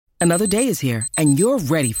Another day is here, and you're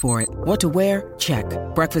ready for it. What to wear? Check.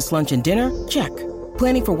 Breakfast, lunch, and dinner? Check.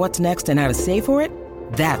 Planning for what's next and how to save for it?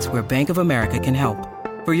 That's where Bank of America can help.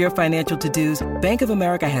 For your financial to-dos, Bank of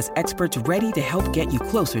America has experts ready to help get you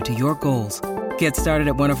closer to your goals. Get started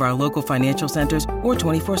at one of our local financial centers or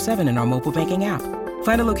 24/7 in our mobile banking app.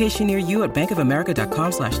 Find a location near you at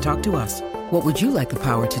bankofamerica.com/talktous. What would you like the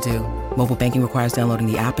power to do? Mobile banking requires downloading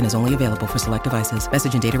the app and is only available for select devices.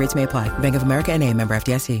 Message and data rates may apply. Bank of America N.A., member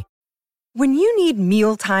FDIC. When you need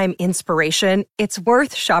mealtime inspiration, it's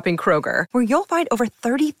worth shopping Kroger, where you'll find over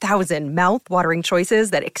 30,000 mouth-watering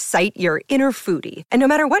choices that excite your inner foodie. And no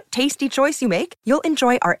matter what tasty choice you make, you'll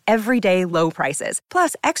enjoy our everyday low prices,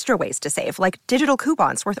 plus extra ways to save, like digital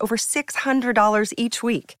coupons worth over $600 each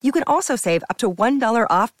week. You can also save up to $1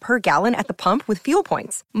 off per gallon at the pump with fuel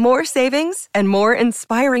points. More savings and more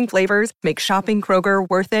inspiring flavors make shopping Kroger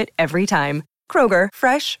worth it every time. Kroger,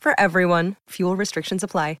 fresh for everyone. Fuel restrictions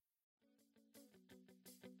apply.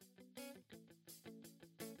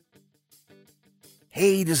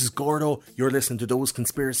 Hey, this is Gordo. You're listening to Those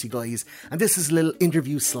Conspiracy Guys, and this is a little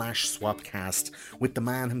interview/swapcast with the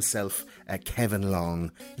man himself, Kevin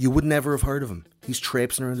Long. You would never have heard of him. He's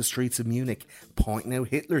traipsing around the streets of Munich, pointing out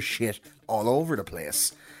Hitler shit all over the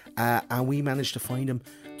place. And we managed to find him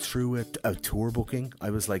through a tour booking.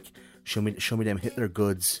 I was like, show me them Hitler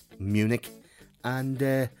goods, Munich. And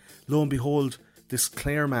lo and behold, this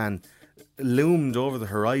Clare man loomed over the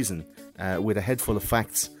horizon with a head full of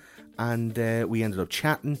facts. And we ended up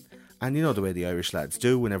chatting, and you know the way the Irish lads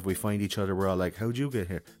do, whenever we find each other, we're all like, how'd you get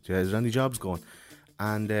here? Is there any jobs going?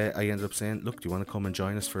 And I ended up saying, look, do you want to come and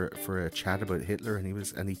join us for a chat about Hitler?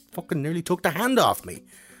 And he fucking nearly took the hand off me.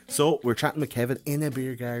 So we're chatting with Kevin in a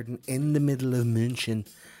beer garden in the middle of München.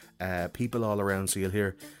 People all around, so you'll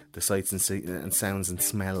hear the sights and sounds and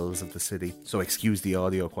smells of the city. So excuse the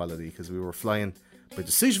audio quality, because we were flying by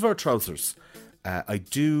the seat of our trousers. I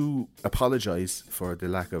do apologise for the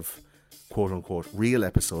lack of quote-unquote real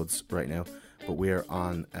episodes right now, but we're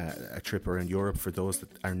on a trip around Europe for those that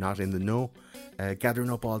are not in the know, gathering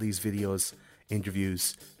up all these videos,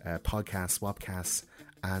 interviews, podcasts, swapcasts,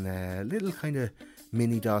 and little kind of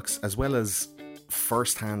mini docs, as well as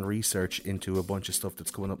first-hand research into a bunch of stuff that's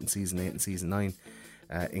coming up in Season 8 and Season 9,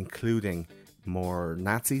 including more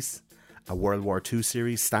Nazis, a World War II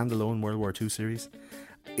series, standalone World War II series,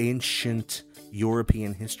 ancient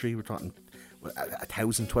European history. We're talking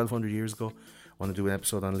 1,200 years ago. I want to do an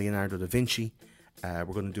episode on Leonardo da Vinci. We're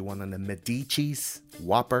going to do one on the Medicis,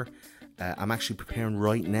 Whopper. I'm actually preparing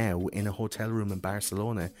right now in a hotel room in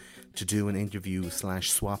Barcelona to do an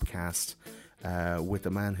interview/swapcast with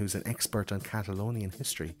a man who's an expert on Catalonian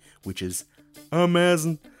history, which is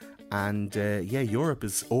amazing. And Europe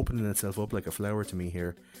is opening itself up like a flower to me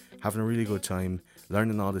here, having a really good time,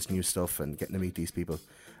 learning all this new stuff and getting to meet these people.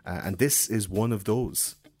 And this is one of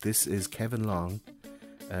those. This is Kevin Long,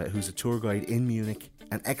 who's a tour guide in Munich,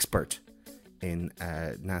 an expert in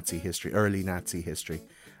Nazi history, early Nazi history.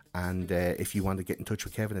 And if you want to get in touch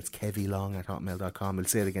with Kevin, it's kevylong@hotmail.com. I'll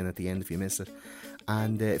say it again at the end if you miss it.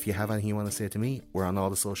 And if you have anything you want to say to me, we're on all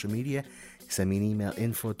the social media. Send me an email,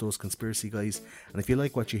 info@thoseconspiracyguys. And if you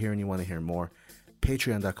like what you hear and you want to hear more,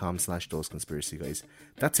 patreon.com/thoseconspiracyguys.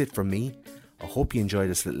 That's it from me. I hope you enjoyed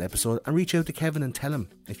this little episode, and reach out to Kevin and tell him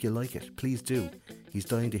if you like it. Please do. He's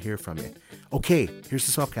dying to hear from you. Okay, here's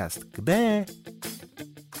the Swapcast. Goodbye.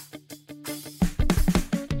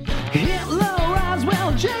 Hitler,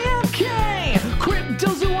 Roswell, JFK,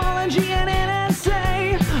 cryptozoology and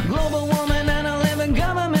NSA, global woman and 11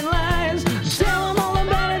 government lies. Just tell them all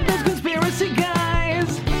about it, those conspiracy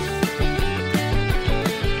guys.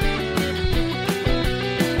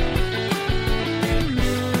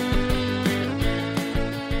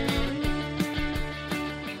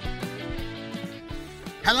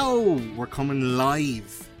 Hello, we're coming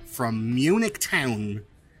live from Munich town,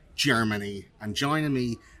 Germany, and joining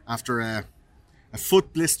me after a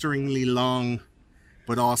foot blisteringly long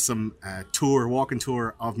but awesome walking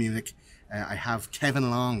tour of Munich, I have Kevin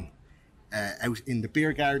Long out in the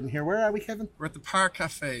beer garden here. Where are we, Kevin? We're at the Park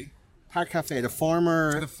Cafe. Park Cafe, the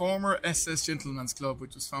former SS Gentlemen's Club,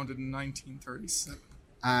 which was founded in 1937.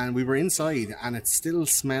 And we were inside, and it still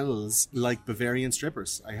smells like Bavarian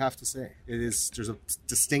strippers, I have to say. There's a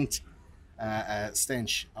distinct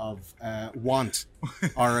stench of want,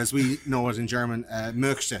 or as we know it in German,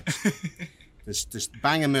 Möchte. There's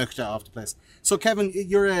banging Möchte off the place. So, Kevin,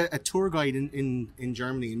 you're a tour guide in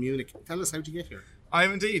Germany, in Munich. Tell us, how'd you get here? I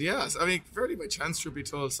am indeed, yes. I mean, fairly by chance, truth be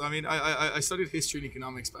told. So, I mean, I studied history and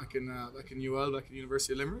economics back in UL, back in the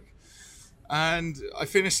University of Limerick. And I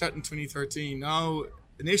finished that in 2013. Now,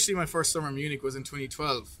 initially, my first summer in Munich was in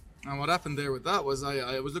 2012. And what happened there with that was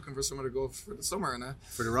I was looking for somewhere to go for the summer, and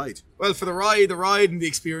For the ride. well, for the ride and the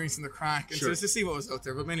experience and the crack, and Sure. to see what was out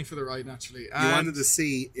there, but mainly for the ride naturally. You And wanted to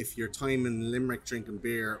see if your time in Limerick drinking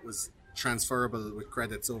beer was transferable with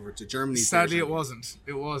credits over to Germany. sadly, it wasn't.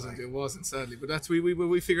 It wasn't. Sadly, but that's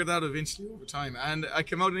we figured that out eventually over time. And I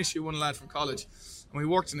came out initially with one lad from college, and we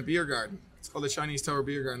worked in a beer garden. It's called the Chinese Tower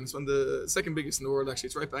Beer Garden. It's one of the second biggest in the world, actually.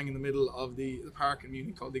 It's right bang in the middle of the park in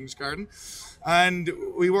Munich called the English Garden. And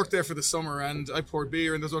we worked there for the summer, and I poured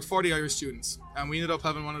beer, and there's about 40 Irish students. And we ended up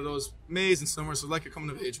having one of those amazing summers. It was like a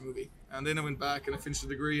coming-of-age movie. And then I went back and I finished the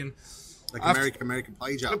degree. And Like after- American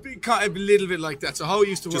Pie job. a little bit like that. So how we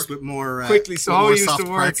used to work Just with more quickly. So with how more we used soft to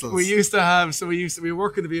work, pretzels. we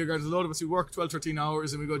work in the beer garden. A lot of us, we work 12, 13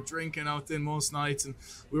 hours, and we go drinking out then most nights. And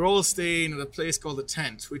we were all staying at a place called the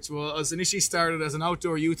Tent, which was initially started as an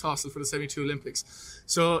outdoor youth hostel for the 72 Olympics.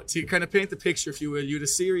 So to kind of paint the picture, if you will, you had a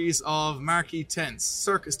series of marquee tents,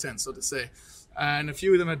 circus tents, so to say. And a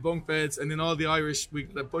few of them had bunk beds, and then all the Irish, we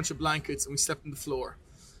had a bunch of blankets, and we slept on the floor.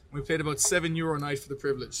 We paid about €7 a night for the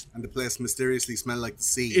privilege. And the place mysteriously smelled like the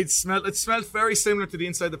sea. It smelled very similar to the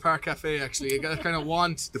inside the Park Cafe, actually. You got that kind of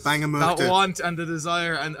want, The Bangamurta. that want and the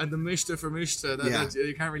desire and the mishta for mishta that Yeah.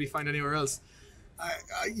 you can't really find anywhere else.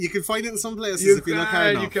 You can find it in some places if you look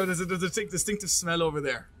hard enough. There's a distinctive smell over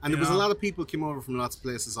there. And there was a lot of people came over from lots of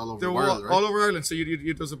places all over There the were world, right? all over Ireland. So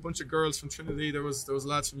there was a bunch of girls from Trinity. There was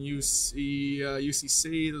lads from UCC.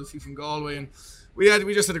 There was a few from Galway, and we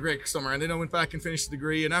just had a great summer. And then I went back and finished the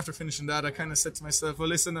degree. And after finishing that, I kind of said to myself, well,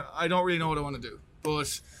 listen, I don't really know what I want to do,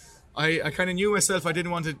 but I kind of knew myself I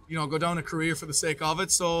didn't want to go down a career for the sake of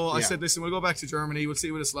it. So I said, listen, we'll go back to Germany. We'll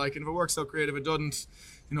see what it's like, and if it works out, great. If it doesn't,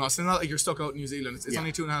 it's not like you're stuck out in New Zealand. It's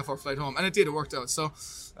only a 2.5 hour flight home, and it did. It worked out. So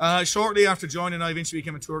shortly after joining, I eventually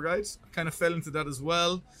became a tour guide. I kind of fell into that as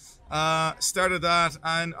well. Started that,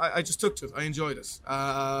 and I just took to it. I enjoyed it.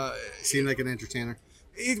 Seemed like an entertainer.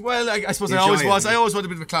 I suppose You I always enjoy was. it. I always was a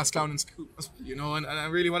bit of a class clown in school,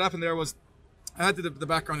 and really what happened there was I had the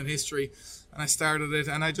background in history, and I started it,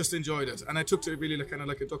 and I just enjoyed it, and I took to it really kind of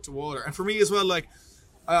like a duck to water. And for me as well, like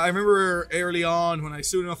I remember early on when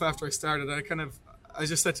soon enough after I started, I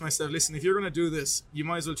just said to myself, listen, if you're going to do this, you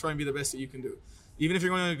might as well try and be the best that you can do. Even if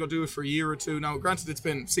you're going to go do it for a year or two. Now, granted, it's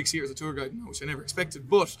been 6 years as a tour guide, which I never expected,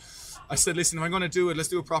 but I said, listen, if I'm going to do it, let's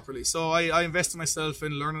do it properly. So I invested myself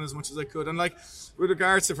in learning as much as I could. And like with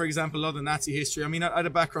regards to, for example, a lot of the Nazi history, I mean, I had a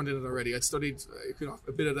background in it already. I'd studied quite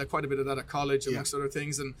a bit of that at college, amongst other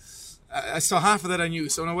things. And I saw half of that I knew.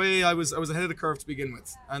 So in a way, I was ahead of the curve to begin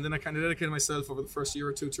with. And then I kind of dedicated myself over the first year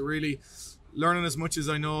or two to really learning as much as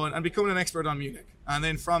I know and becoming an expert on Munich. And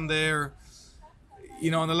then from there,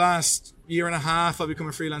 in the last year and a half, I've become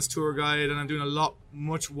a freelance tour guide, and I'm doing a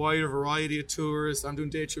much wider variety of tours. I'm doing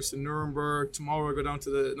day trips in Nuremberg. Tomorrow I go down to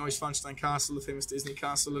the Neuschwanstein Castle, the famous Disney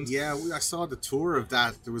castle. And Yeah, I saw the tour of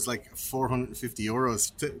that. There was like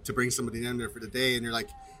 €450 to bring somebody down there for the day, and you're like,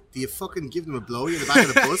 do you fucking give them a blow in the back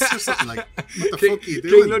of the bus or something? Like, what the fuck are you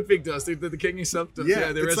doing? King Ludwig does. The king himself does.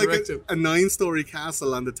 Yeah, they it's resurrect him. like a 9-story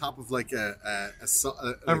castle on the top of like a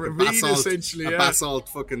ravine, basalt, essentially, a yeah. basalt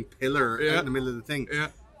fucking pillar out Yeah. in the middle of the thing. Yeah.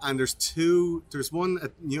 And there's one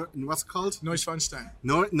at what's it called? Neuschwanstein.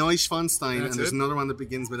 Neuschwanstein, That's and there's it. another one that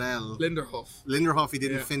begins with L. Linderhof. Linderhof he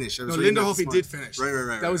didn't Yeah. finish. I No, was reading that Linderhof this he morning. did finish.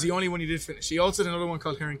 Right. That was the only one he did finish. He also did another one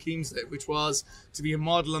called Herren Chiemsee, which was to be a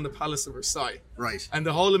model on the Palace of Versailles. Right. And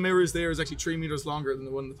the hall of mirrors there is actually 3 meters longer than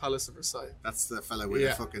the one in the Palace of Versailles. That's the fella with the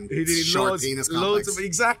fucking He did short penis complex.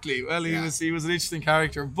 exactly. Well, Yeah. he was an interesting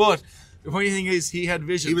character, but the funny thing is he had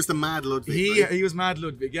vision. He was the mad Ludwig. right? He was mad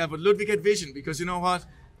Ludwig, yeah, but Ludwig had vision because you know what?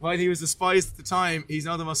 While he was despised at the time, he's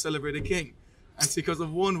now the most celebrated king. And it's because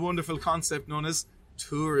of one wonderful concept known as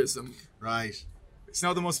tourism. Right. It's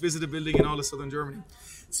now the most visited building in all of southern Germany.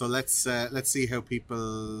 So let's see how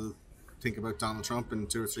people think about Donald Trump in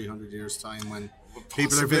 200 or 300 years' time when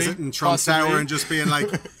people are Possibly. visiting Trump Possibly. Tower and just being like,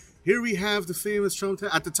 here we have the famous Trump Tower.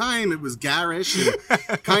 At the time, it was garish and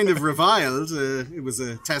kind of reviled. It was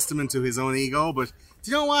a testament to his own ego, but do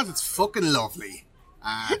you know what? It's fucking lovely.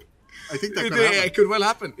 I think that could happen. It could well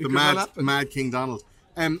happen. It The could well mad, happen. mad King Donald.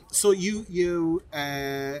 So you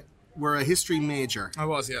were a history major I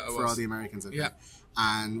was. for all the Americans. I think. Yeah.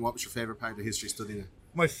 And what was your favorite part of history studying it?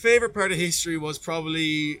 My favorite part of history was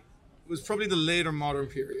probably the later modern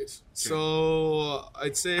period. So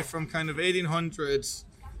I'd say from kind of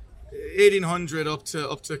 1800 up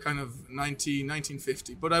to kind of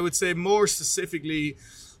 1950. But I would say more specifically,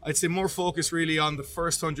 I'd say more focus really on the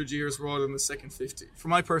first 100 years rather than the second 50. For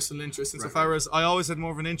my personal interest, insofar as I always had a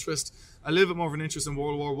little bit more of an interest in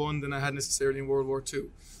World War I than I had necessarily in World War II.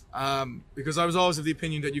 Because I was always of the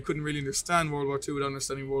opinion that you couldn't really understand World War II without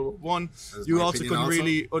understanding World War One. That's You my also opinion couldn't also.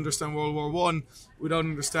 really understand World War One without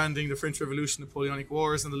understanding the French Revolution, Napoleonic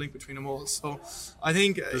Wars, and the link between them all. So I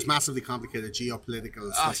think There's massively complicated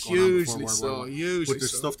geopolitical stuff going on hugely before World so, War I. hugely But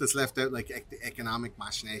there's so. stuff that's left out, like the economic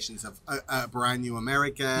machinations of a brand new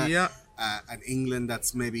America, Yeah. an England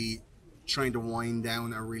that's maybe trying to wind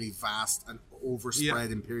down a really vast and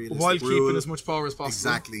overspread imperialistic while rule. keeping as much power as possible.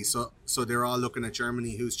 Exactly. So they're all looking at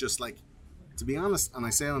Germany, who's just like, to be honest, and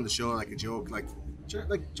I say it on the show like a joke, like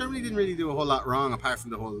Germany didn't really do a whole lot wrong apart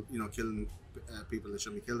from the whole, killing people that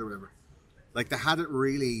shouldn't be killed or whatever. Like, they had it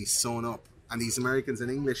really sewn up, and these Americans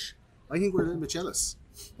and English, I think, were a little bit jealous.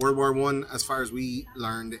 World War One, as far as we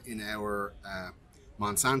learned in our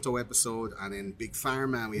Monsanto episode and in Big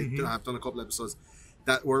Pharma, we have done a couple episodes,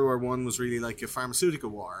 that World War One was really like a pharmaceutical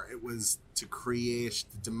war. It was to create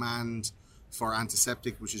the demand for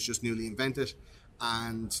antiseptic, which is just newly invented,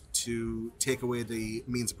 and to take away the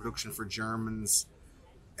means of production for Germans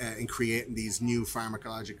in creating these new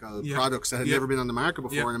pharmacological products that had never been on the market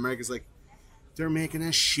before. And America's like, they're making a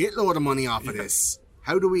shitload of money off of this.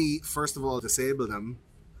 How do we, first of all, disable them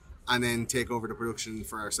and then take over the production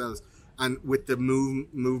for ourselves? And with the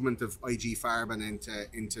movement of IG Farben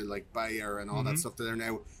into like Bayer and all that stuff that are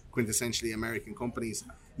now quintessentially American companies,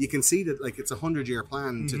 you can see that like it's a 100-year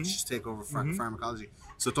plan to just take over pharmacology.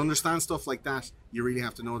 So to understand stuff like that, you really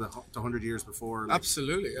have to know the 100 years before. Like,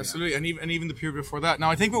 Absolutely, and even the period before that.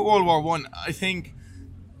 Now, I think with World War One, I think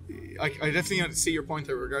I definitely see your point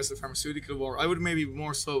there with regards to the pharmaceutical war. I would maybe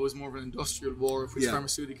more so it was more of an industrial war, of which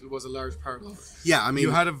pharmaceutical was a large part of it. Yeah, I mean,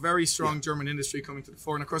 you had a very strong German industry coming to the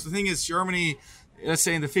fore, and of course the thing is, Germany, let's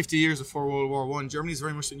say in the 50 years before World War One, Germany is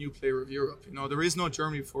very much the new player of Europe. There is no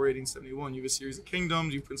Germany before 1871. You have a series of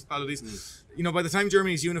kingdoms, you have principalities. By the time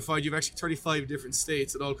Germany is unified, you have actually 35 different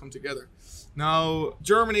states that all come together. Now,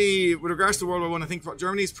 Germany, with regards to World War One, I think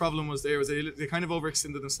Germany's problem was they kind of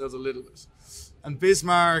overextended themselves a little bit. And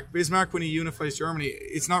Bismarck, when he unifies Germany,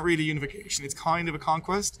 it's not really unification, it's kind of a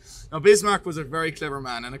conquest. Now, Bismarck was a very clever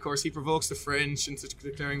man, and of course he provokes the French into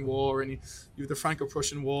declaring war, and you have the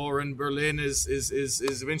Franco-Prussian War, and Berlin is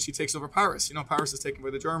eventually takes over Paris. Paris is taken by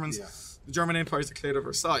the Germans. Yeah. The German Empire is declared at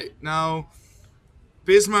Versailles. Now,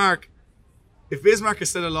 if Bismarck is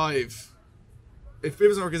still alive, if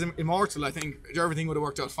Bismarck is immortal, I think everything would have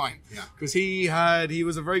worked out fine. Yeah. Because he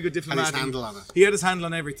was a very good diplomat. Had his handle on it. He had his handle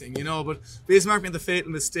on everything, But Bismarck made the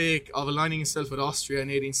fatal mistake of aligning himself with Austria in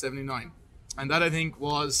 1879, and that I think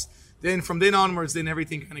was from then onwards. Then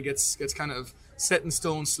everything kind of gets kind of set in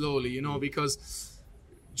stone slowly, because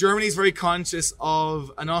Germany is very conscious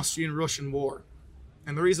of an Austrian-Russian war,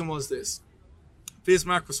 and the reason was this: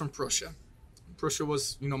 Bismarck was from Prussia. Prussia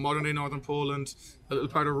was, modern-day northern Poland, a little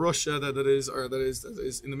part of Russia that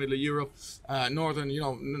is in the middle of Europe,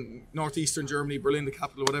 northern, northeastern Germany, Berlin, the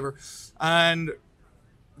capital, whatever. And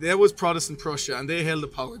there was Protestant Prussia, and they held the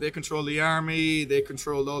power. They controlled the army, they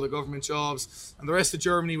controlled all the government jobs, and the rest of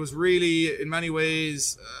Germany was really, in many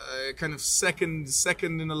ways, kind of second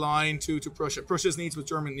in the line to Prussia. Prussia's needs what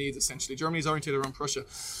German needs, essentially. Germany's oriented around Prussia.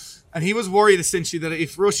 And he was worried, essentially, that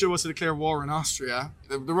if Russia was to declare war on Austria,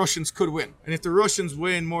 the Russians could win. And if the Russians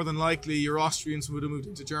win, more than likely, your Austrians would have moved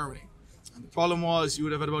into Germany. And the problem was, you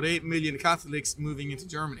would have had about 8 million Catholics moving into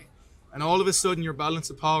Germany. And all of a sudden, your balance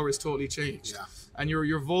of power is totally changed. Yeah. And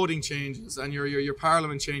your voting changes, and your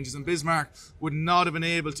parliament changes. And Bismarck would not have been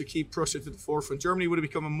able to keep Prussia to the forefront. Germany would have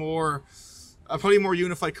become a probably more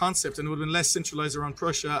unified concept, and it would have been less centralized around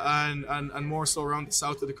Prussia and more so around the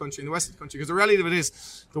south of the country and the west of the country. Because the reality of it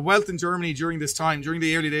is, the wealth in Germany during this time, during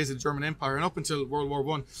the early days of the German Empire and up until World War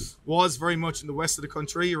One, was very much in the west of the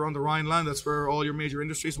country, around the Rhineland. That's where all your major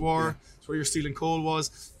industries were. Yeah. That's where your steel and coal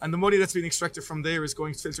was. And the money that's being extracted from there is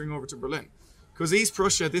filtering over to Berlin. Because East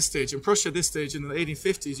Prussia at this stage, in the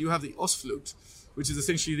 1850s, you have the Ostflut, which is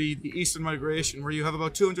essentially the eastern migration, where you have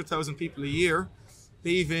about 200,000 people a year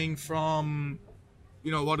leaving from,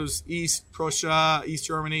 what was East Prussia, East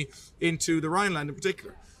Germany, into the Rhineland in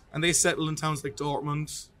particular. And they settled in towns like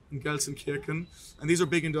Dortmund and Gelsenkirchen, and these are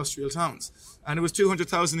big industrial towns. And it was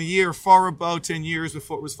 200,000 a year for about 10 years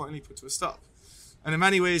before it was finally put to a stop. And in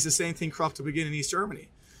many ways, the same thing cropped up again in East Germany.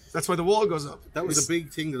 That's why the wall goes up. That was a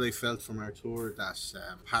big thing that I felt from our tour, that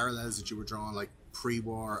parallels that you were drawing, like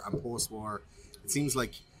pre-war and post-war. It seems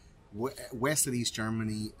like West and East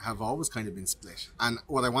Germany have always kind of been split. And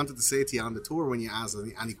what I wanted to say to you on the tour, when you asked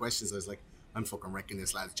any questions, I was like, I'm fucking wrecking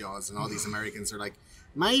this lad's jaws. And all these Americans are like,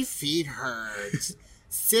 my feet hurt.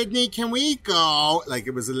 Sydney, can we go? Like,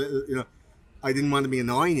 it was a little, I didn't want to be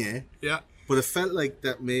annoying you. Yeah. But it felt like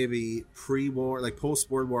that maybe pre-war, like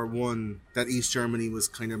post-World War One, that East Germany was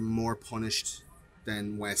kind of more punished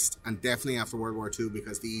than West, and definitely after World War II,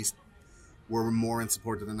 because the East were more in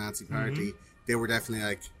support of the Nazi Party. They were definitely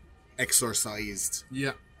like exorcised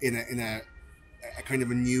in a kind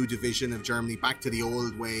of a new division of Germany back to the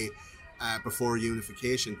old way before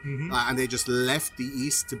unification, and they just left the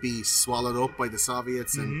East to be swallowed up by the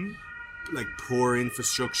Soviets and like poor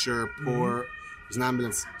infrastructure, there's an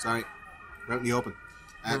ambulance, sorry, we're out in the open.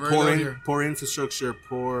 Poor infrastructure,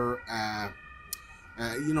 poor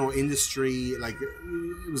industry, like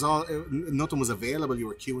it was all, nothing was available. You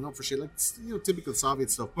were queuing up for shit, like typical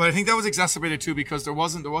Soviet stuff. Well, I think that was exacerbated too, because there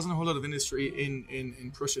wasn't a whole lot of industry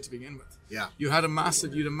in Prussia to begin with. Yeah, you had a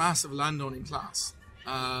massive landowning class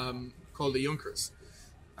called the Junkers,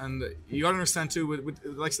 and you got to understand too, with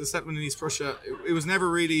like the settlement in East Prussia, it was never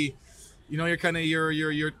really,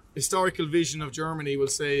 your historical vision of Germany will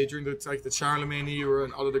say during the Charlemagne era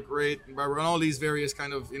and all of the Great and all these various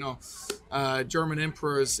kind of German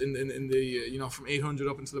emperors in the from 800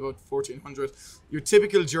 up until about 1400. Your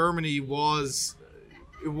typical Germany wasn't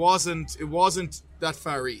that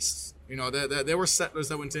far east. There were settlers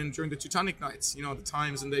that went in during the Teutonic Knights, the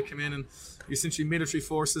times, and they came in and essentially military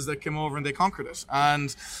forces that came over and they conquered it.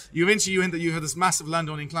 And you have this massive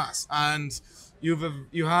landowning class, and you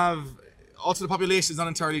have also the population is not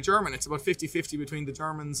entirely German. It's about 50-50 between the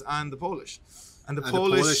Germans and the Polish. And the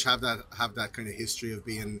Polish have that kind of history of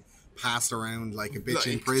being passed around like a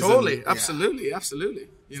bitch in prison. Totally, absolutely.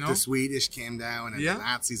 The Swedish came down and the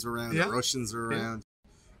Nazis were around, the Russians were around.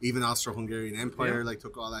 Even Austro-Hungarian Empire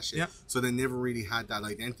took all that shit. Yeah. So they never really had that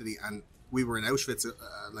identity. And we were in Auschwitz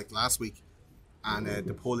like last week, and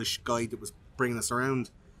the Polish guide that was bringing us around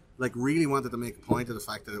like really wanted to make a point of the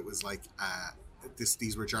fact that it was like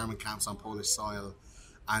these were German camps on Polish soil,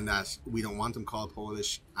 and that we don't want them called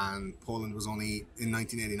Polish, and Poland was only in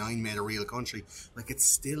 1989 made a real country. Like, it's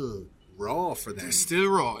still raw for them. It's still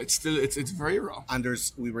raw. It's very raw. And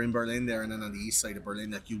we were in Berlin there, and then on the east side of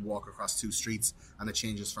Berlin, like, you walk across two streets and it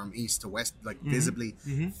changes from east to west, like visibly,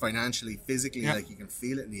 financially, physically, like you can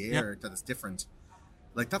feel it in the air that it's different.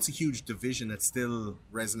 Like, that's a huge division that still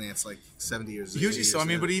resonates like 70 years. Hugely so. I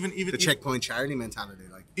mean, but even the Checkpoint Charlie mentality,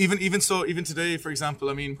 like even today, for example,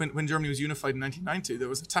 I mean, when Germany was unified in 1990, there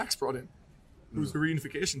was a tax brought in. It was the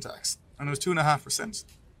reunification tax, and it was 2.5%. It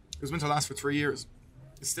was meant to last for 3 years.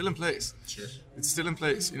 It's still in place. Shit. It's still in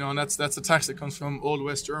place, and that's a tax that comes from old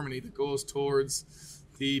West Germany that goes towards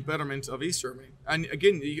the betterment of East Germany. And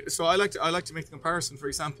again, so I like to make the comparison. For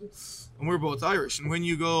example, and we're both Irish, and when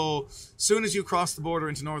you go, soon as you cross the border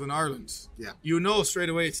into Northern Ireland, straight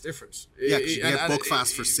away it's different. Yeah, because you get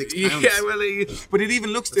Buckfast for £6. Yeah, well, but it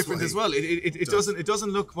even looks different as well. It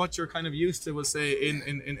doesn't look what you're kind of used to, we'll say,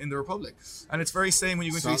 in the Republic, and it's very same when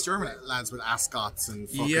you go into East Germany. Lads with ascots and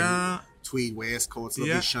fucking tweed waistcoats,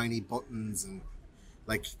 lovely shiny buttons, and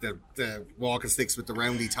like the walking sticks with the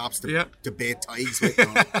roundy tops to bait ties with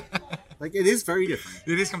them. Like, it is very different.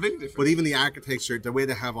 It is completely different. But even the architecture, the way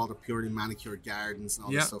they have all the purely manicured gardens and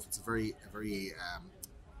all this stuff, it's a very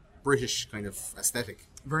British kind of aesthetic.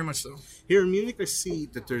 Very much so. Here in Munich, I see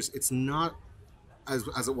that it's not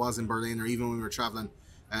as it was in Berlin, or even when we were traveling.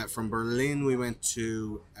 From Berlin, we went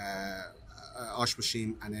to Oshkosh,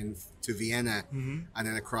 and then to Vienna, and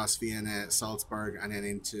then across Vienna, Salzburg, and then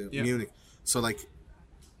into Munich. So, like,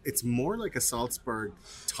 it's more like a Salzburg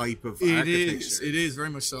type of architecture. It is very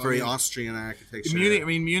much so. Very Austrian architecture.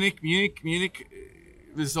 Munich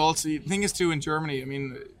is also, the thing is too in Germany, I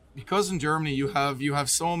mean, because in Germany you have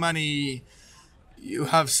so many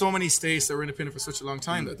states that were independent for such a long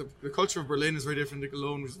time that the culture of Berlin is very different to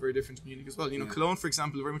Cologne, which is very different to Munich as well. Cologne, for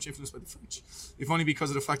example, is very much influenced by the French, if only because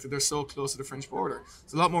of the fact that they're so close to the French border.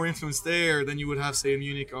 There's a lot more influence there than you would have, say, in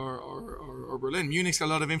Munich or Berlin. Munich's got a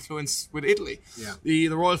lot of influence with Italy. Yeah. The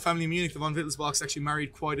royal family in Munich, the von Wittelsbachs, actually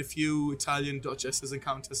married quite a few Italian duchesses and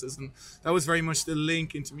countesses, and that was very much the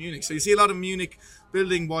link into Munich. So you see a lot of Munich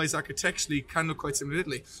building-wise, architecturally, can look quite similar to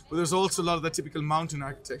Italy, but there's also a lot of that typical mountain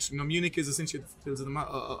architecture. Munich is essentially the foothills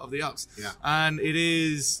of the Alps, and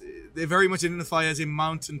they very much identify as a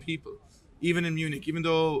mountain people, even in Munich, even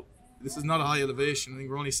though this is not a high elevation. I think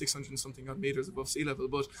we're only 600 and something odd meters above sea level,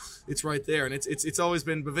 but it's right there, and it's always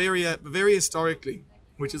been Bavaria historically,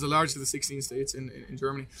 which is the largest of the 16 states in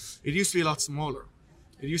Germany. It used to be a lot smaller.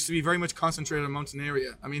 It used to be very much concentrated on a mountain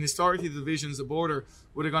area. I mean, historically, the divisions, the border,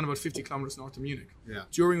 would have gone about 50 kilometers north of Munich. Yeah.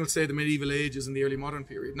 During, let's say, the medieval ages and the early modern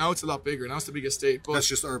period. Now it's a lot bigger. Now it's the biggest state. But that's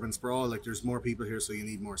just urban sprawl. Like, there's more people here, so you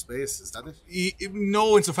need more space. Is that it?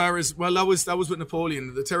 No, insofar as, well, that was with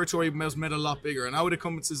Napoleon. The territory was made a lot bigger. And now the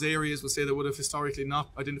encompasses areas, we'll say, that would have historically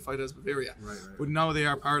not identified as Bavaria. Right. But now they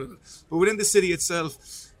are part of it. But within the city itself,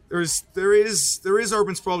 there is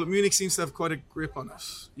urban sprawl, but Munich seems to have quite a grip on it.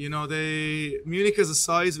 You know, Munich is the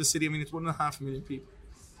size of a city. I mean, it's 1.5 million people,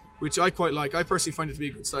 which I quite like. I personally find it to be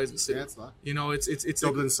a good size of a city. Yeah, it's that. You know, it's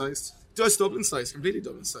Dublin sized. Just Dublin sized, completely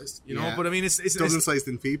Dublin sized. You know, Yeah. but I mean, it's Dublin sized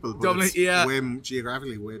in people, but Dublin, it's yeah.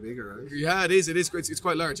 geographically way bigger, right? Yeah, it is. It is great. It's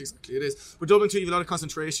quite large, exactly. It is. But Dublin too, you have a lot of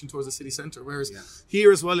concentration towards the city centre. Whereas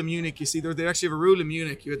here as well in Munich, you see they actually have a rule in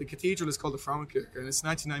Munich. You had the cathedral is called the Frauenkirche, and it's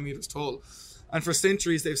 99 meters tall. And for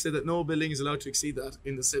centuries, they've said that no building is allowed to exceed that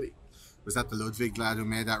in the city. Was that the Ludwig lad who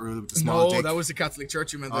made that rule with the small dick? No, that was the Catholic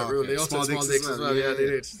Church who made that Oh, rule. okay. They also had small dicks as well. Yeah, They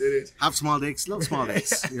did. Have small dicks, love small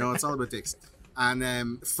dicks. You know, it's all about dicks.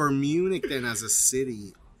 And for Munich then as a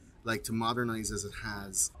city, like to modernize as it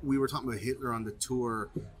has, we were talking about Hitler on the tour,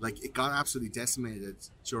 like it got absolutely decimated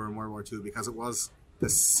during World War II because it was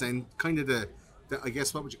the I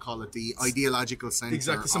guess, what would you call it? The ideological center.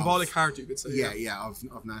 Exactly, symbolic heart, you could say.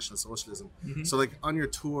 Of National Socialism. So like on your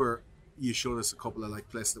tour, you showed us a couple of like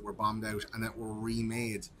places that were bombed out and that were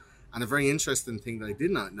remade. And a very interesting thing that I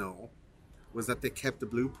did not know was that they kept the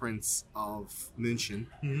blueprints of München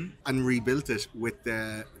and rebuilt it with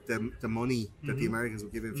the money that the Americans were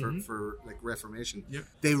giving for like Reformation. Yep.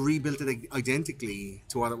 They rebuilt it identically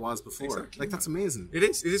to what it was before. Exactly, like that's amazing. It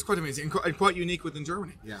is quite amazing and quite unique within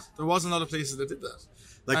Germany. Yeah. There wasn't a lot of places that did that.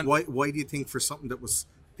 Like And- why do you think for something that was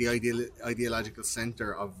the ideological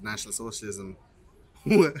center of National Socialism,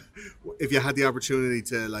 if you had the opportunity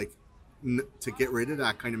to like to get rid of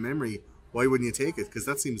that kind of memory, why wouldn't you take it? Because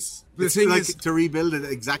that seems The it's thing like is- to rebuild it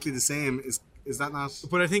exactly the same. Is that not?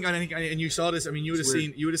 But I think, and you saw this. I mean, you would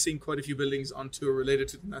weird. have seen quite a few buildings on tour related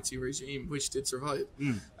to the Nazi regime, which did survive,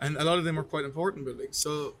 Mm. and a lot of them were quite important buildings.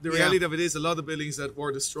 So the reality of it is, a lot of the buildings that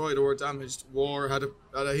were destroyed or were damaged had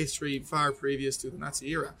a history far previous to the Nazi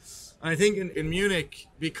era. And I think in Munich,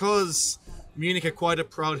 because Munich had quite a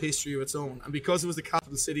proud history of its own, and because it was the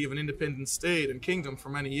capital city of an independent state and kingdom for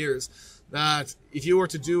many years, that if you were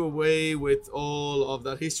to do away with all of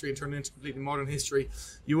that history and turn it into completely modern history,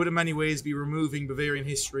 you would in many ways be removing Bavarian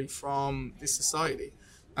history from this society.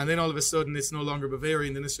 And then all of a sudden it's no longer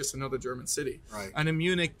Bavarian, then it's just another German city. Right. And in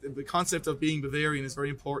Munich, the concept of being Bavarian is very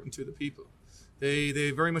important to the people. They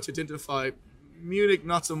very much identify Munich,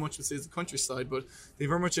 not so much as the countryside, but they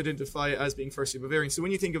very much identify it as being firstly Bavarian. So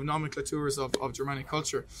when you think of nomenclatures of Germanic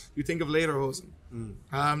culture, you think of Lederhosen.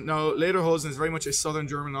 Now, Lederhosen is very much a southern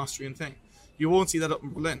German Austrian thing. You won't see that up in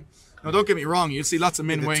Berlin. Now, don't get me wrong, you'll see lots of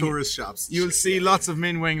men The wearing tourist shops. You'll see lots of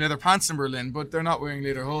men wearing leather pants in Berlin, but they're not wearing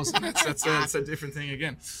lederhosen. That's a different thing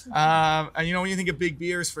again. And you know, when you think of big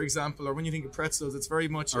beers, for example, or when you think of pretzels, it's very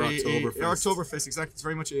much Oktoberfest. Exactly, it's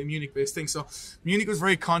very much a Munich-based thing. So Munich was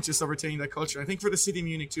very conscious of retaining that culture. I think for the city of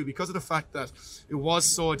Munich too, because of the fact that it was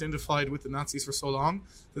so identified with the Nazis for so long,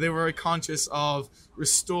 that they were very conscious of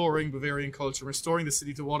restoring Bavarian culture, restoring the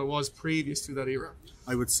city to what it was previous to that era.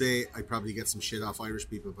 I would say I'd probably get some shit off Irish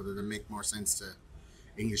people, but it'd make more sense to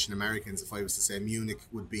English and Americans if I was to say Munich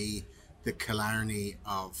would be the Killarney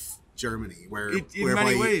of Germany, in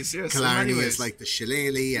many ways, yes. Killarney in many ways. is like the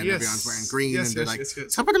shillelagh and Yes. everyone's wearing green Yes, and they're yes, like, yes,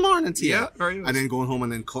 yes. top of the morning to you. Yeah, very much. And then going home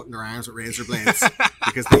and then cutting their arms with razor blades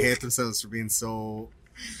because they hate themselves for being so...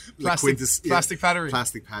 Plastic pattery.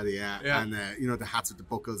 Plastic patty, yeah. Yeah. And you know, the hats with the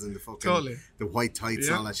buckles and the fucking Totally. the white tights Yeah.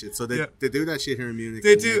 and all that shit. So they Yeah. do that shit here in Munich.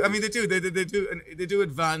 They and do. I mean, they do. They do. And they do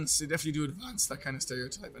advance. They definitely do advance that kind of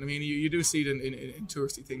stereotype. And I mean, you do see it in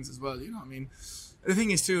touristy things as well. You know, I mean, the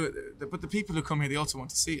thing is too. But the people who come here, they also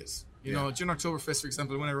want to see it. You know, during Oktoberfest, for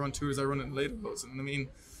example, when I run tours, I run it in Lederhosen. And I mean,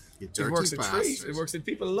 You it dirty works a treat. bastard. It works.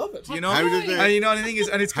 People love it. You know. How did they- And you know, the thing is,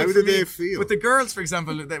 and it's How good did for me. they feel? With the girls, for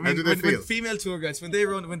example, that How did they feel? when female tour guides when they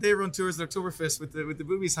run tours at Oktoberfest with the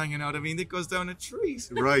boobies hanging out, I mean, it goes down a treat.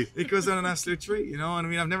 Right. It goes down an absolute treat, you know. And I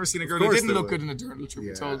mean, I've never seen a girl who course didn't they look would. good in a dirndl, truth be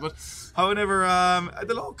Yeah. told. But however,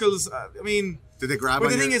 the locals, I mean. Did they grab But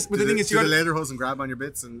on the thing your, is, you did the gotta- lederhosen grab on your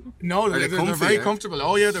bits and No, Are they they're comfy, very yeah? comfortable.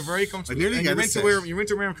 Oh yeah, they're very comfortable. I nearly and get you're a meant to set.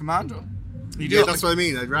 wear them commando. You do. yeah, that's what I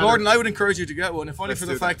mean. I'd rather. Gordon, I would encourage you to get one, if only Let's for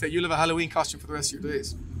the do fact that you'll have a Halloween costume for the rest of your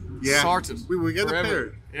days. yeah, Sorted. We get forever. a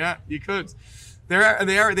pair. Yeah, you could. They are.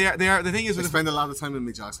 The thing is, I with spend a lot of time with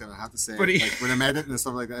me, Josh. I have to say, But he- like when I'm editing and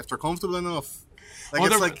stuff like that, if they're comfortable enough, like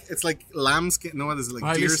Oh, it's like lamb skin. No, what is it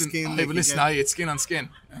like deer skin? Hey, that but you listen, get? it's skin on skin.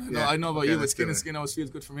 Yeah. I know about Yeah, you, but let's skin do on it. skin always feels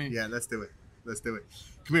good for me. Yeah, let's do it.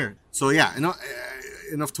 Come here. So yeah,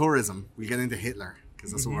 enough tourism. We'll get into Hitler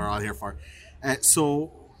because that's what we're all here for.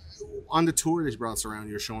 So on the tour that you brought us around,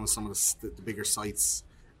 you're showing us some of the bigger sites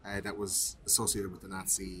that was associated with the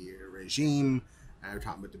Nazi regime. We're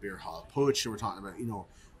talking about the Beer Hall Putsch. We're talking about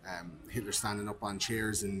Hitler standing up on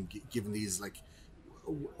chairs and giving these like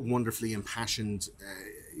wonderfully impassioned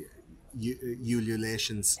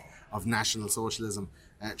ululations of National Socialism,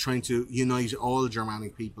 trying to unite all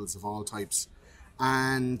Germanic peoples of all types.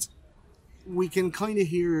 And we can kind of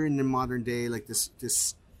hear in the modern day, like this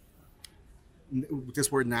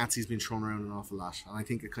word Nazi's been thrown around an awful lot, and I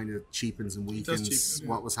think it kind of cheapens and weakens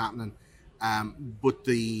what was happening. But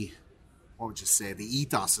what would you say, the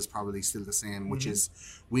ethos is probably still the same, which is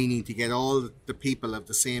we need to get all the people of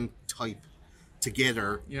the same type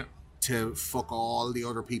together to fuck all the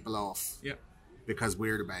other people off, because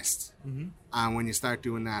we're the best. And when you start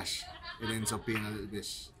doing that, it ends up being a little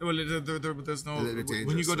bit. Well, there's no,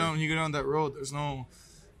 when you go down that road, there's no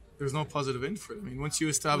positive end for it. I mean, once you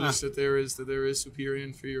establish that there is superior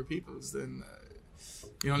and inferior peoples, then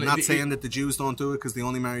I'm not saying that the Jews don't do it because they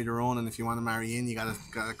only marry their own, and if you want to marry in, you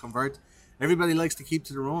gotta convert. Everybody likes to keep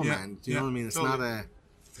to their own, man. Do you know what I mean? It's totally.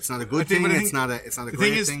 It's not a good thing. It's not a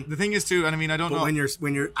great thing. The thing is too, and I mean, I don't know.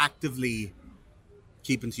 When you're actively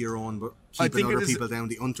keeping to your own, but keeping other people down,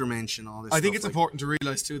 the Untermensch and all this. I think it's important to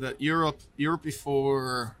realize too that Europe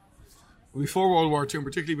before World War II, and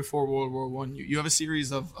particularly before World War I, you have a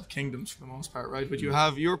series of kingdoms for the most part, right? But you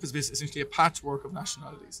have Europe is essentially a patchwork of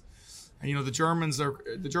nationalities. And the Germans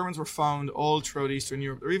were found all throughout Eastern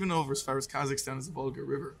Europe. They're even over as far as Kazakhstan as the Volga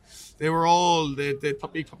River. They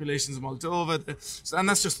had big populations in Moldova. And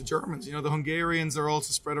that's just the Germans. The Hungarians are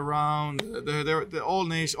also spread around. They're all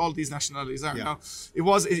these nationalities are. Yeah.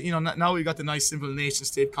 Now, now we've got the nice simple nation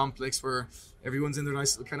state complex where everyone's in their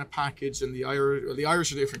nice little kind of package, and the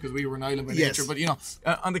Irish are different because we were an island by nature. But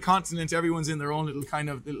on the continent, everyone's in their own little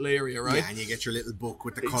area, right? Yeah, and you get your little book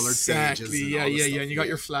with the coloured pages. Exactly. And you got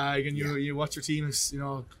your flag, and you watch your team,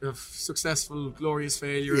 have successful, glorious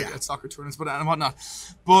failure at soccer tournaments, and whatnot.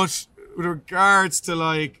 But with regards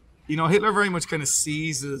to Hitler very much kind of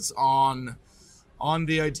seizes on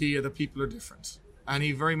the idea that people are different, and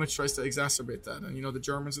he very much tries to exacerbate that. And the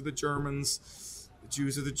Germans are the Germans.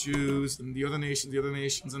 Jews are the Jews, and the other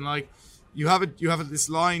nations, and you have this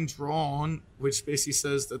line drawn which basically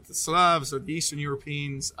says that the Slavs or the Eastern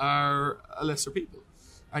Europeans are a lesser people,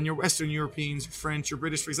 and your Western Europeans, your French, your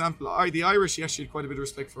British, for example, the Irish, he actually had quite a bit of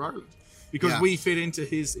respect for Ireland because we fit into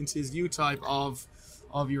his view type of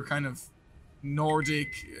your kind of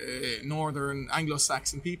Nordic, northern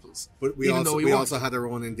Anglo-Saxon peoples. But we also had our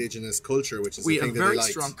own indigenous culture, which is the thing that they liked.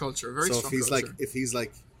 Very strong culture. If he's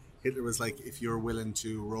like Hitler was like, if you're willing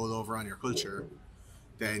to roll over on your culture,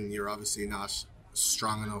 then you're obviously not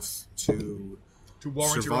strong enough to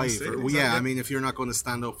warrant survive. Your own state. I mean, if you're not going to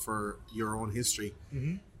stand up for your own history,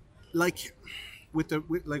 like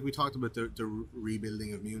we talked about the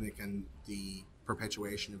rebuilding of Munich and the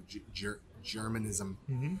perpetuation of Germanism.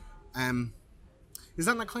 Is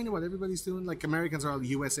that not kind of what everybody's doing? Like Americans are all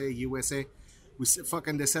USA.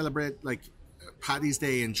 They celebrate Paddy's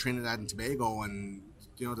Day in Trinidad and Tobago and.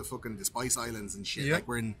 The Spice Islands and shit.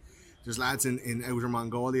 There's lads in outer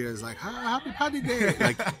Mongolia is happy Paddy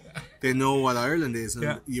Day. They know what Ireland is,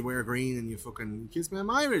 and you wear green and you fucking kiss me,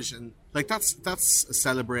 I'm Irish, and that's a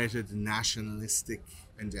celebrated nationalistic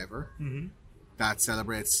endeavor that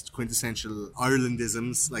celebrates quintessential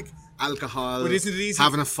Irelandisms like alcohol,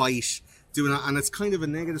 having a fight, doing that, and it's kind of a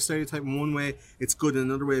negative stereotype in one way. It's good in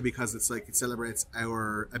another way because it's it celebrates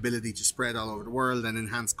our ability to spread all over the world and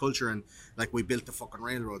enhance culture. And we built the fucking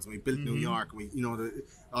railroads, and we built New York, and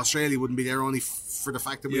Australia wouldn't be there only for the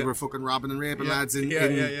fact that we were fucking robbing and raping lads in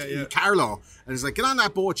Carlow. And it's get on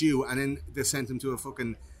that boat, you, and then they sent him to a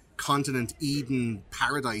fucking continent Eden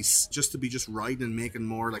paradise just to be riding and making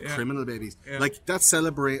more criminal babies. That's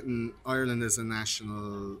celebrating Ireland as a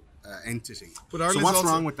national entity. So what's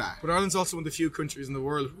wrong with that? But Ireland's also one of the few countries in the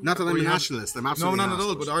world. Not that I'm a nationalist. I'm absolutely not at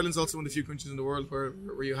all. But Ireland's also one of the few countries in the world where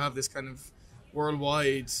you have this kind of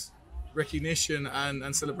worldwide recognition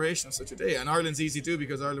and celebration of such a day. And Ireland's easy to do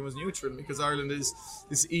because Ireland was neutral. Because Ireland is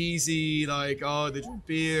this easy, they drink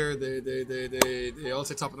beer, they all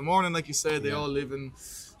sit top of the morning, like you said. They all live in.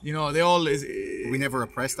 We never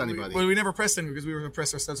oppressed anybody. Well, we never oppressed anybody because we were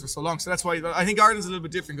oppressed ourselves for so long. So that's why I think Ireland's a little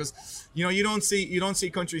bit different because you don't see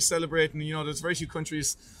countries celebrating. There's very few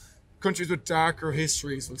countries with darker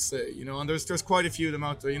histories, we'll say. And there's quite a few of them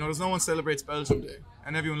out there. There's no one celebrates Belgium Day,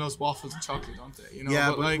 and everyone loves waffles and chocolate, don't they?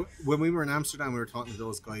 But when we were in Amsterdam, we were talking to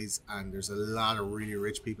those guys, and there's a lot of really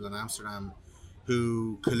rich people in Amsterdam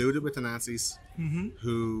who colluded with the Nazis,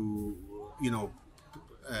 who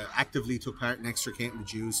actively took part in extricating the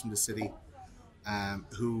Jews from the city,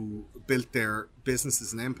 who built their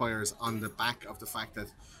businesses and empires on the back of the fact that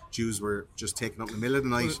Jews were just taken up in the middle of the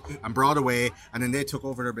night and brought away, and then they took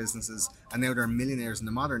over their businesses, and now they're millionaires in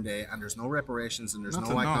the modern day, and there's no reparations, and there's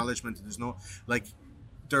no acknowledgement, and there's no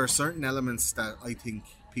there are certain elements that I think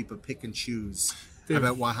people pick and choose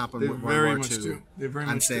about what happened they with very World War much II do. They very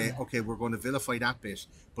and much say, do. okay, we're going to vilify that bit,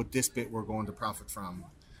 but this bit we're going to profit from.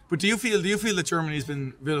 But do you feel that Germany's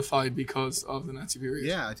been vilified because of the Nazi period?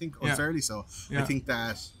 Yeah, I think unfairly so. Yeah. I think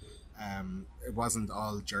that it wasn't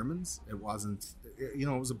all Germans. It wasn't, it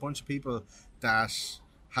was a bunch of people that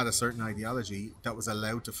had a certain ideology that was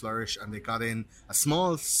allowed to flourish, and they got in, a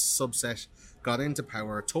small subset got into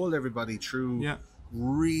power, told everybody through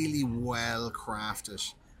really well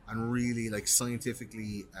crafted and really like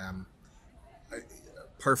scientifically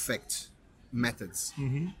perfect methods,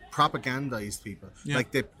 propagandized people.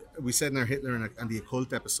 Like we said in our Hitler and the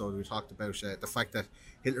occult episode, we talked about the fact that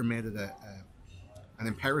Hitler made it an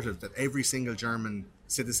imperative that every single German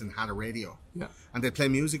citizen had a radio, and they play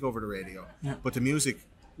music over the radio, but the music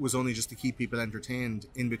was only just to keep people entertained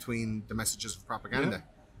in between the messages of propaganda.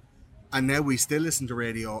 And now we still listen to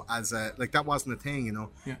radio as that wasn't a thing,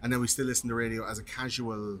 and then we still listen to radio as a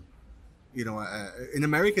casual, in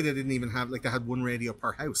America they didn't even have, they had one radio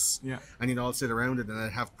per house, and you'd all sit around it and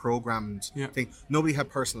they'd have programmed thing. Nobody had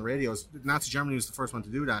personal radios. Nazi Germany was the first one to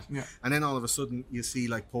do that, and then all of a sudden you see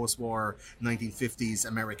like post-war 1950s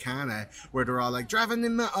Americana where they're all like driving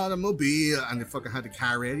in my automobile, and they fucking had the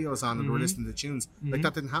car radios on and they were listening to tunes. Like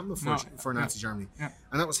that didn't happen before for Nazi Germany,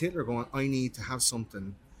 and that was Hitler going, I need to have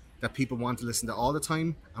something that people want to listen to all the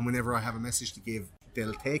time, and whenever I have a message to give,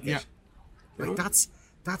 they'll take it. Like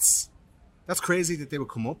that's crazy that they would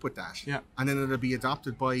come up with that. And then it'll be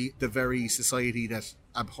adopted by the very society that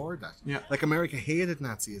abhorred that. Like America hated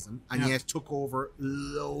Nazism and yet took over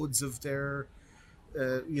loads of their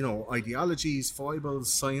ideologies,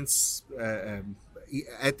 foibles, science,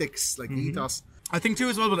 ethics, like ethos. I think too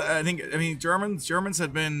as well, but I mean Germans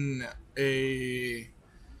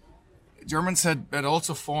had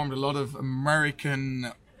also formed a lot of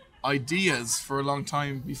American ideas for a long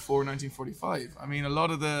time before 1945. I mean, a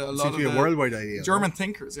lot of the worldwide idea, German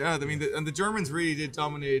thinkers. I mean, the Germans really did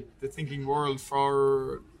dominate the thinking world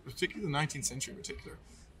for particularly the 19th century in particular.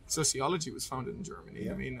 Sociology was founded in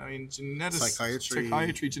Germany. I mean, genetics,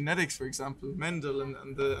 psychiatry, genetics, for example, Mendel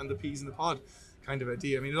and the peas in the pod kind of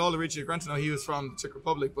idea. I mean, it all originated. Granted, now he was from the Czech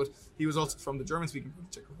Republic, but he was also from the German-speaking part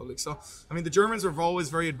of the Czech Republic. So, I mean, the Germans are always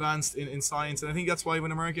very advanced in science, and I think that's why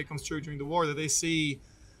when America comes through during the war, that they see,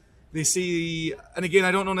 and again,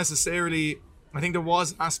 I don't know necessarily. I think there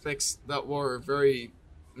was aspects that were very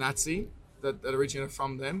Nazi that originated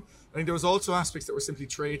from them. I think there was also aspects that were simply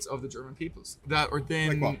traits of the German peoples that were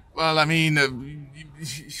then. Like what? Well, I mean.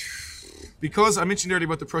 Because I mentioned earlier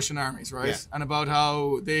about the Prussian armies, right? And about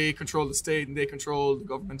how they control the state and they control the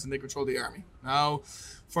government and they control the army. Now,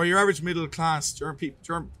 for your average middle class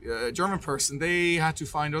German person, they had to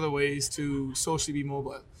find other ways to socially be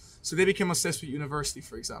mobile. So they became obsessed with university,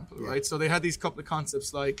 for example, right? So they had these couple of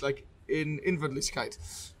concepts like in Inwardlichkeit,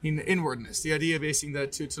 in inwardness, the idea basically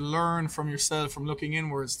that to learn from yourself, from looking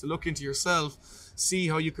inwards, to look into yourself, see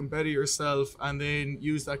how you can better yourself, and then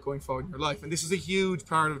use that going forward in your life. And this was a huge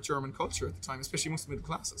part of German culture at the time, especially amongst the middle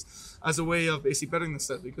classes, as a way of basically bettering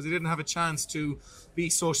themselves, because they didn't have a chance to be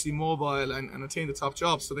socially mobile and attain the top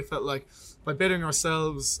jobs. So they felt like by bettering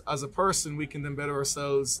ourselves as a person, we can then better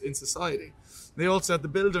ourselves in society. They also had the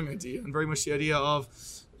Bildung idea, and very much the idea of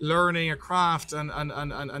learning a craft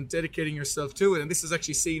and dedicating yourself to it. And this is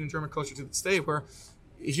actually seen in German culture to this day, where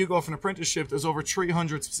if you go for an apprenticeship, there's over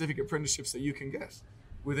 300 specific apprenticeships that you can get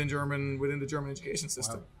within the German education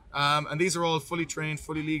system. Wow. And these are all fully trained,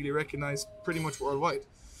 fully legally recognized, pretty much worldwide.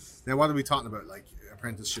 Now, what are we talking about, like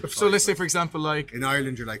apprenticeships? So let's say, for example, like in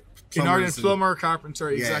Ireland, you're like plumber, carpenter,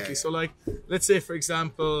 exactly. So like, let's say, for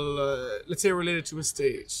example, let's say related to a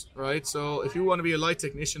stage, right? So if you want to be a light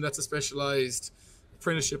technician, that's a specialized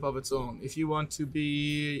apprenticeship of its own. If you want to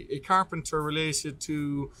be a carpenter related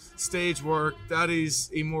to stage work, that is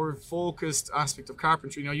a more focused aspect of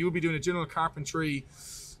carpentry. Now, you would be doing a general carpentry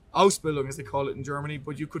Ausbildung, as they call it in Germany,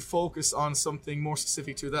 but you could focus on something more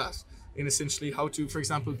specific to that, in essentially how to, for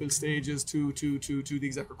example, build stages to the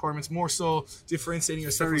exact requirements, more so differentiating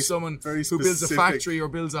yourself from someone who builds a factory or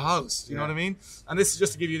builds a house. You know what I mean? And this is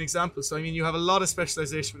just to give you an example. So, I mean, you have a lot of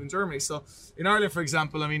specialization within Germany. So in Ireland, for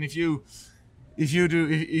example, I mean, if you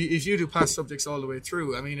do pass subjects all the way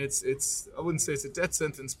through, I mean, it's I wouldn't say it's a death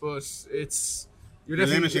sentence, but you're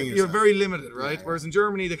very limited, right? Yeah. Whereas in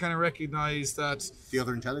Germany, they kind of recognize that the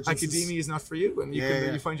other intelligence academia is not for you, and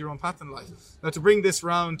you find your own path in life. Now, to bring this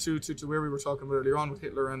round to where we were talking about earlier on with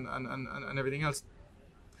Hitler and everything else,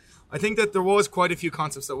 I think that there was quite a few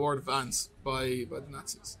concepts that were advanced by the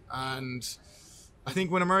Nazis, and I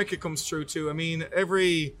think when America comes through too, I mean,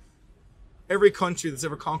 every every country that's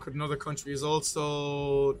ever conquered another country has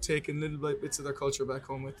also taken little bits of their culture back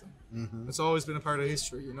home with them. It's always been a part of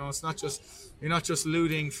history. You know, it's not just you're not just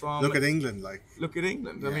looting from. Look at England, like. Look at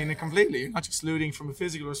England. I mean, completely. You're not just looting from a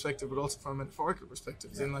physical perspective, but also from a metaphorical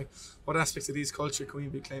perspective. In like, what aspects of these culture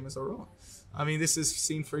can we claim as our own? I mean, this is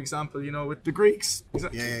seen, for example, you know, with the Greeks.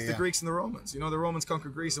 Exactly. The Greeks and the Romans. You know, the Romans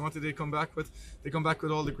conquered Greece, and what did they come back with? They come back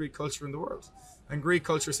with all the Greek culture in the world. And Greek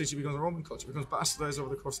culture essentially becomes Roman culture, becomes bastardized over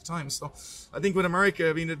the course of time. So I think with America,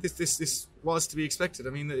 I mean, this was to be expected. I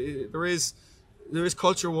mean, there is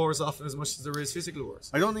culture wars often as much as there is physical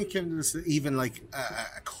wars. I don't think there's even like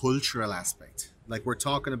a cultural aspect. Like we're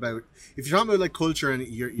talking about, if you're talking about like culture and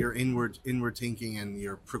your inward thinking and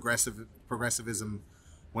your progressivism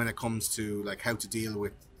when it comes to like how to deal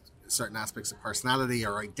with certain aspects of personality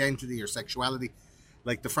or identity or sexuality,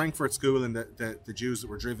 like the Frankfurt School and the Jews that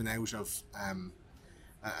were driven out of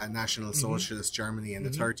a National Socialist Germany in the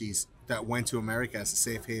 30s that went to America as a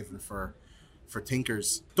safe haven for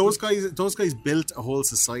thinkers. Those guys built a whole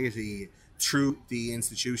society through the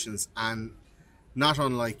institutions, and not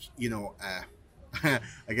unlike, you know,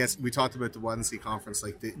 I guess we talked about the Wannsee Conference,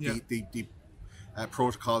 like the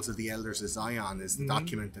Protocols of the Elders of Zion is the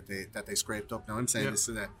document that they scraped up. Now I'm saying this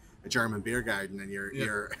in a German beer garden, and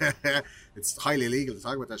you're it's highly illegal to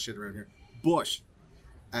talk about that shit around here. But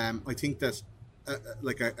I think that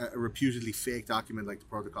like a reputedly fake document like the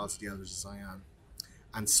Protocols of the Elders of Zion,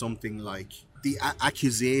 and something like the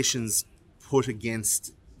accusations put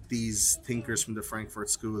against these thinkers from the Frankfurt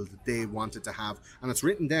School that they wanted to have, and it's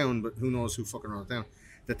written down, but who knows who fucking wrote it down,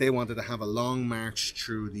 that they wanted to have a long march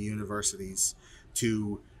through the universities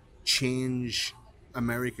to change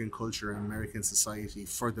American culture and American society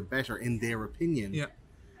for the better, in their opinion. Yeah.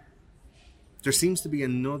 There seems to be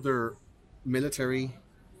another military,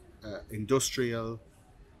 industrial,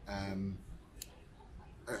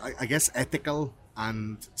 I guess ethical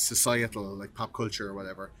and societal, like pop culture or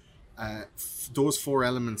whatever. Those four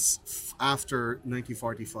elements after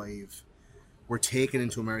 1945 were taken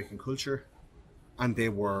into American culture, and they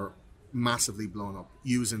were massively blown up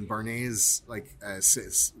using Bernays like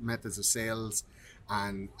methods of sales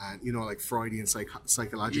and you know, like Freudian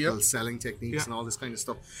psychological selling techniques and all this kind of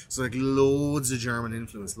stuff. So like loads of German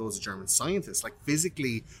influence, loads of German scientists like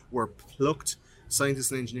physically were plucked,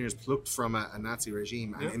 scientists and engineers plucked from a Nazi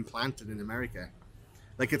regime and implanted in America.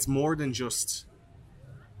 Like it's more than just,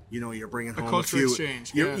 you know, you're bringing home a few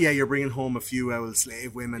exchange. You're bringing home a few old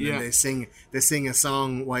slave women and they sing a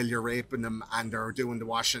song while you're raping them, and they're doing the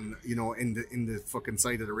washing, you know, in the fucking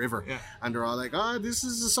side of the river, and they're all like, "Oh, this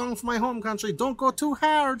is a song for my home country. Don't go too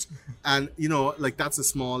hard," and you know, like that's a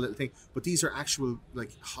small little thing. But these are actual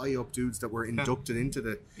like high up dudes that were inducted into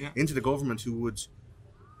the government who would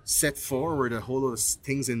set forward a whole lot of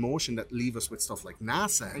things in motion that leave us with stuff like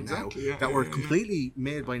NASA that were completely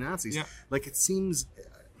made by Nazis. Like it seems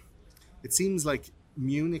like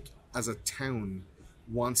Munich as a town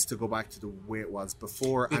wants to go back to the way it was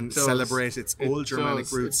before and celebrate its old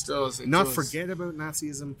Germanic roots. Not forget about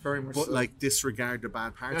Nazism, very much, but so. Like disregard the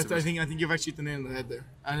bad parts of it. I think you've actually hit the nail on the head there.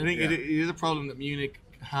 And I think it is a problem that Munich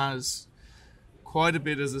has quite a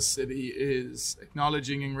bit as a city, is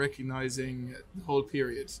acknowledging and recognizing the whole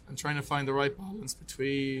period and trying to find the right balance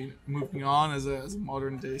between moving on as a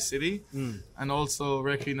modern day city and also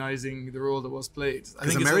recognizing the role that was played.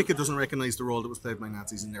 Because America doesn't recognize the role that was played by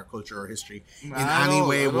Nazis in their culture or history in any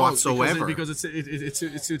way whatsoever. Because it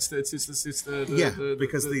suits the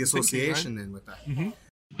because the association thinking, right? In with that.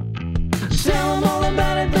 Tell them all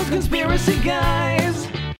about it, those conspiracy guys.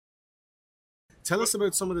 Tell us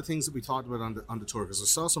about some of the things that we talked about on the tour, because I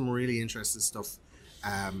saw some really interesting stuff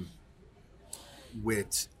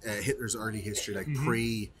with Hitler's early history, like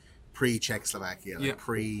pre Czechoslovakia, like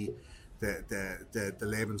pre the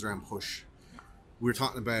Lebensraum push. We were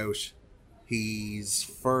talking about his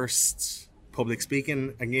first public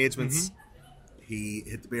speaking engagements. He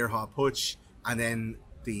hit the beer hall putsch, and then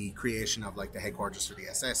the creation of like the headquarters for the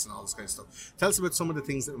SS and all this kind of stuff. Tell us about some of the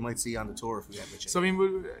things that we might see on the tour if we get with you. So I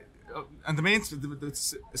mean, and the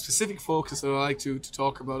specific focus that I like to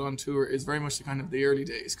talk about on tour is very much the kind of the early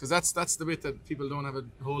days, because that's the bit that people don't have a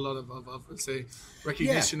whole lot of let's say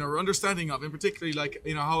recognition or understanding of, in particularly like,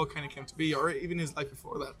 you know, how it kind of came to be, or even his life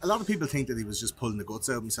before that. A lot of people think that he was just pulling the guts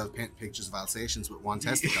out of himself, painting pictures of Alsatians with one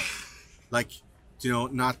testicle, like, you know,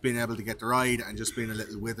 not being able to get the ride and just being a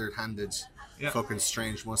little withered-handed, fucking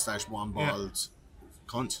strange mustache, one-balled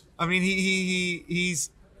cunt. I mean, he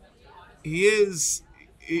is.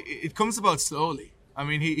 It comes about slowly. I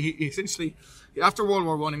mean, he essentially, after World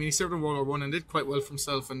War I, mean, he served in World War I and did quite well for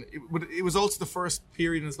himself. And it was also the first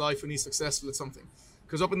period in his life when he's successful at something.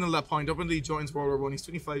 Because up until that point, up until he joins World War I, he's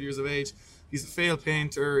 25 years of age. He's a failed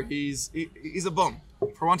painter. He's a bum.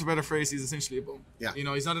 For want of a better phrase, he's essentially a bum. Yeah. You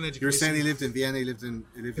know, he's not an education. You were saying he lived in Vienna. He lived in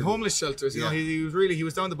homeless shelters. You know, he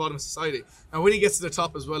was down the bottom of society. And when he gets to the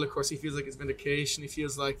top as well, of course, he feels like it's vindication. He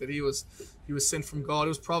feels like that he was sent from God. It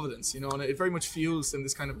was providence. You know, and it very much fuels him,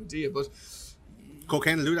 this kind of idea. But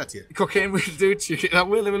cocaine will do that to you. cocaine will do it to you. It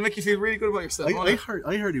will make you feel really good about yourself.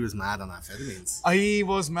 I heard he was mad on amphetamines. I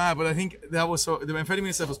was mad, but I think that was so. The amphetamine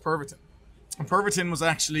itself was Pervitin, and Pervitin was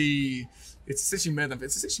actually it's essentially meth.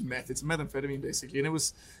 It's methamphetamine basically, and it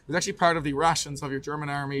was actually part of the rations of your German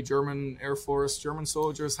army, German Air Force, German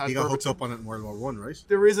soldiers had. He got Pervitin. hooked up on it in World War One, right?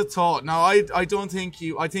 There is a thought. Now, I don't think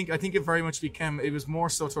you. I think it very much became. It was more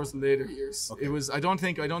so towards the later years. Okay. It was. I don't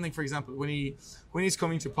think. For example, when he's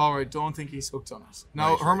coming to power, I don't think he's hooked on it.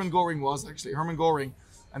 Now, Hermann Göring was actually Hermann Göring,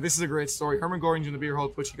 and this is a great story. Hermann Göring during the beer hall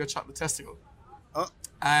putsch, he got shot in the testicle,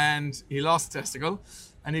 and he lost the testicle,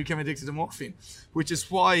 and he became addicted to morphine, which is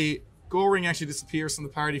why Göring actually disappears from the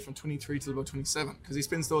party from 23 till about 27, because he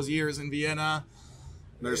spends those years in Vienna.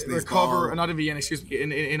 Not in Vienna, excuse me,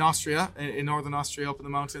 in Austria, in northern Austria, up in the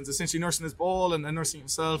mountains, essentially nursing his ball and nursing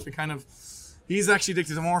himself, and he's actually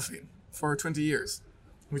addicted to morphine for 20 years,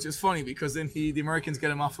 which is funny because then the Americans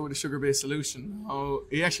get him off with a sugar-based solution. Oh,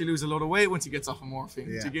 he actually loses a lot of weight once he gets off of morphine,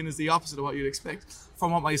 which again is the opposite of what you'd expect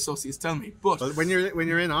from what my associates tell me. But when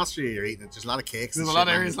you're in Austria, you're eating it. There's a lot of cakes. There's a lot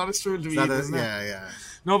of areas, a lot of strudel to be eaten, isn't there? Yeah.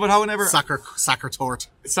 No, but however, Sachertorte.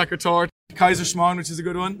 Sachertorte, Kaiserschmarrn, which is a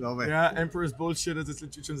good one. Love it. Yeah, Emperor's bullshit, as it's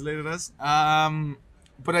literally translated as.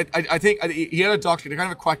 But I think he had a doctor, a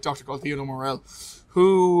kind of a quack doctor called Theodore Morel,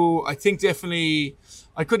 who I think definitely,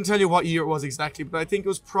 I couldn't tell you what year it was exactly, but I think it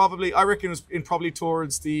was probably, I reckon it was probably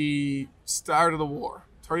towards the start of the war.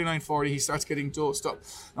 39-40, he starts getting dosed up.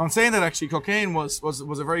 Now, I'm saying that actually cocaine was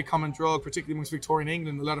a very common drug, particularly amongst Victorian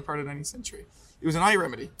England in the latter part of the 19th century. It was an eye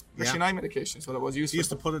remedy. Actually, an eye medication is what it was used for. He used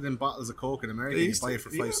to put it in bottles of Coke in America. You buy it for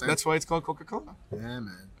 5 cents. That's why it's called Coca-Cola. Yeah,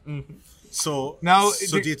 man. Mm-hmm. So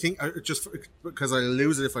do you think, just because I'll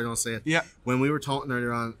lose it if I don't say it, when we were talking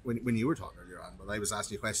earlier on, when you were talking earlier on, but I was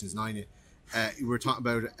asking you questions, you were talking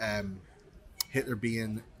about Hitler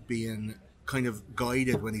being kind of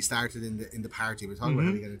guided when he started in the party. We were talking about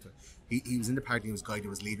how he got into it. He was in the party, he was guided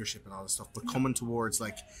with leadership and all this stuff, but coming towards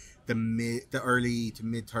like the early to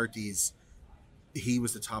mid 30s, he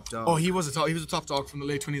was the top dog. Oh, he was a top dog from the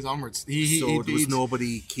late 20s onwards. There was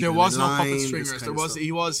nobody keeping him in line. There was no puppet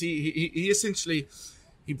stringers. He essentially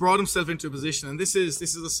brought himself into a position, and this is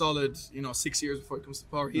a solid 6 years before he comes to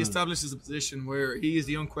power. He establishes a position where he is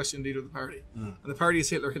the unquestioned leader of the party, and the party is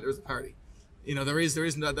Hitler. Hitler is the party. There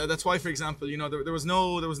isn't that. That's why, for example, there was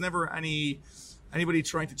never anybody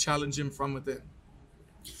trying to challenge him from within.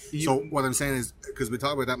 So what I'm saying is, because we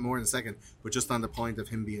talk about that more in a second, but just on the point of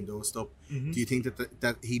him being dosed up, do you think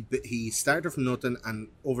that he started from nothing and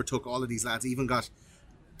overtook all of these lads, even got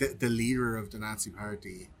the leader of the Nazi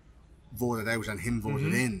party voted out and him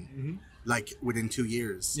voted in, like within 2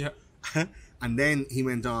 years? Yeah. And then he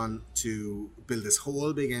went on to build this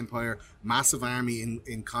whole big empire, massive army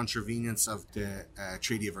in contravenience of the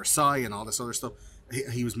Treaty of Versailles and all this other stuff.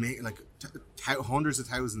 He was making like hundreds of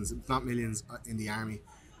thousands, if not millions, in the army.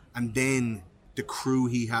 And then the crew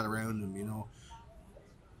he had around him,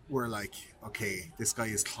 were like, okay, this guy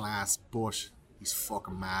is class, but he's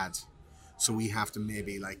fucking mad. So we have to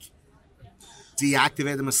maybe like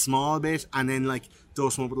deactivate him a small bit and then like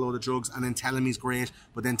dose him up with a load of drugs and then tell him he's great,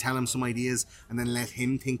 but then tell him some ideas and then let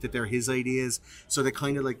him think that they're his ideas. So they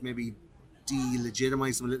kind of like maybe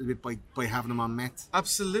delegitimize him a little bit by having him on meth.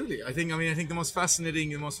 Absolutely. I think the most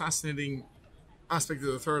fascinating aspect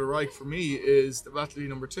of the Third Reich for me is the Battery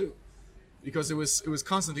Number 2, because it was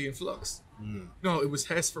constantly in flux. No, it was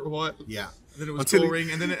Hess for a while. Yeah. And then it was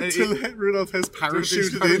Göring, and then until Rudolf Hess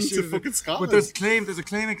parachuted into fucking Scotland. But there's a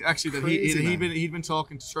claim actually that he'd been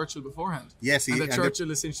talking to Churchill beforehand. Yes, and that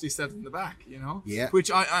Churchill essentially said in the back, Yeah.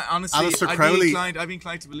 Which I honestly, I'd be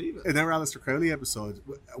inclined to believe it. In our Aleister Crowley episode,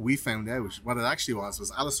 we found out what it actually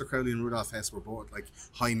was Aleister Crowley and Rudolf Hess were both like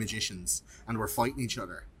high magicians and were fighting each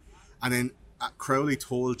other, and then Crowley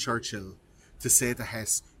told Churchill to say to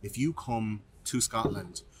Hess, if you come to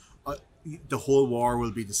Scotland, the whole war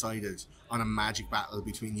will be decided on a magic battle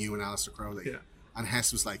between you and Aleister Crowley. Yeah. And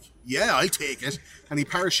Hess was like, yeah, I'll take it. And he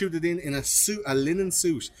parachuted in a linen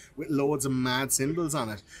suit with loads of mad symbols on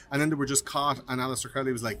it. And then they were just caught, and Aleister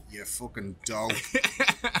Crowley was like, you fucking dog.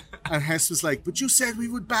 And Hess was like, but you said we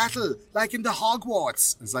would battle, like in the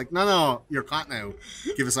Hogwarts. And it's like, no, you're caught now.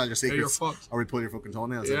 Give us all your secrets, or we'll pull your fucking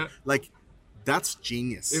toenails out. Like, that's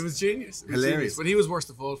genius. It was genius. Hilarious. But he was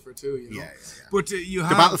worst of all for it too, Yeah. But you have...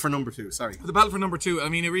 The battle for number 2, sorry. The battle for number 2, I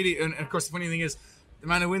mean, it really... And of course, the funny thing is, The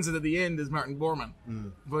man who wins it at the end is Martin Bormann.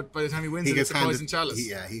 But by the time he wins it's a poison chalice.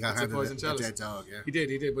 He got handed a dead dog. Yeah, he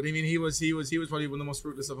did. But I mean, he was probably one of the most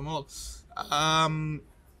ruthless of them all.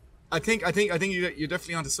 I think you're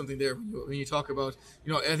definitely onto something there when you talk about,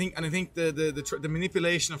 you know, I think the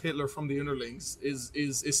manipulation of Hitler from the underlings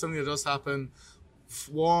is something that does happen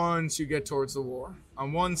once you get towards the war,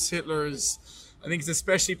 and once Hitler's, I think it's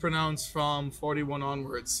especially pronounced from 41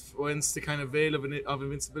 onwards, once the kind of veil of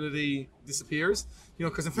invincibility disappears. You know,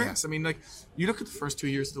 because in fairness, I mean, like, you look at the first 2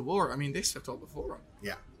 years of the war, I mean, they swept all before him.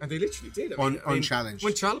 Yeah. And they literally did. Unchallenged.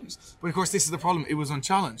 Unchallenged. But of course, this is the problem. It was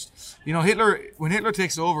unchallenged. You know, when Hitler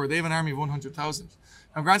takes over, they have an army of 100,000.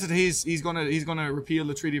 Now, granted, he's gonna repeal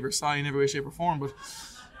the Treaty of Versailles in every way, shape, or form, but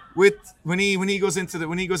when he goes into the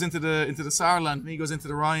Saarland, and he goes into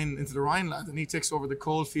the Rhineland, and he takes over the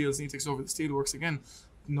coal fields, and he takes over the steelworks again,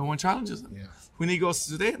 no one challenges him. Yeah. When he goes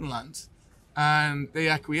to Sudetenland, and they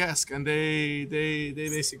acquiesce, and they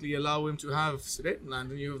basically allow him to have Sudetenland,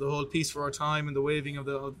 and you have the whole peace for our time and the waving of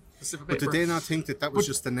the Pacific paper. But did they not think that was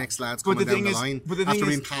just the next lads coming down the line after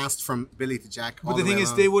being passed from Billy to Jack? But the thing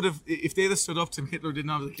is, they would have, if they'd have stood up to him, Hitler did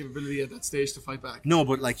not have the capability at that stage to fight back. No,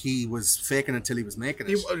 but like, he was faking until he was making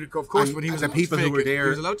it. Of course, and, but he was the people who were there. He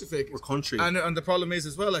was allowed to fake it. Were country. And the problem is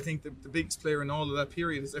as well, I think the biggest player in all of that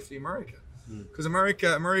period is definitely America. Because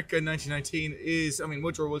America in 1919 is, I mean,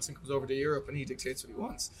 Woodrow Wilson comes over to Europe and he dictates what he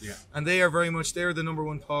wants. Yeah. And they are very much, they're the number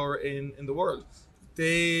one power in the world.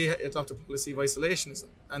 They adopt a policy of isolationism,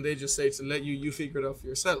 and they just say to let you figure it out for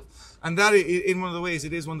yourself. And that, in one of the ways,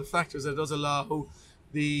 it is one of the factors that does allow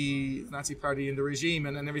the Nazi Party and the regime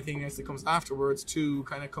and everything else that comes afterwards to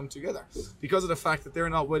kind of come together, because of the fact that they're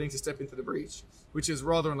not willing to step into the breach, which is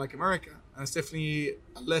rather unlike America, and it's definitely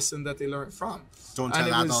a lesson that they learned from. Don't tell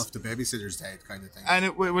Adolf the babysitter's dead, kind of thing.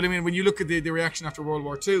 And what I mean, when you look at the reaction after World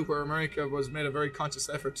War II, where America was made a very conscious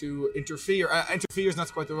effort to interfere. Interfere is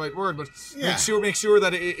not quite the right word, but make sure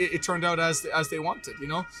that it turned out as they wanted. You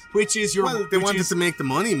know, which is your. Well, they wanted to make the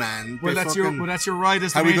money, man. Well, that's your right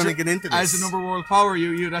as how are we going to get into this? As the number world power.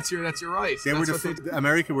 That's your right.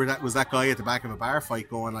 America was that guy at the back of a bar fight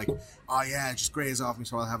going like, oh yeah, just graze off me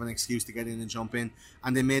so I'll have an excuse to get in and jump in,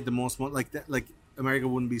 and they made the most money. Like that, like America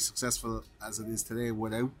wouldn't be successful as it is today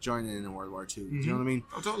without joining in World War II. Do you know what I mean?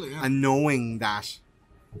 Oh, totally. Yeah. And knowing that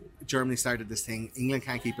Germany started this thing, England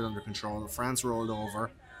can't keep it under control. France rolled over,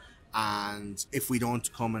 and if we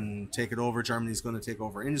don't come and take it over, Germany's going to take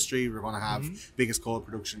over industry. We're going to have biggest coal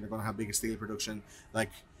production. They're going to have biggest steel production. Like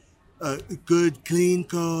good, clean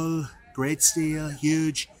coal, great steel,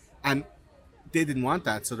 huge, and they didn't want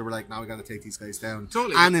that, so they were like, "Now we got to take these guys down,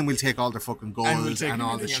 totally, and then we'll take all their fucking gold and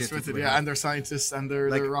all the shit with it, and their scientists and their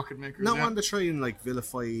rocket makers." Not one to try and like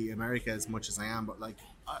vilify America as much as I am, but like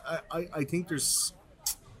I think there's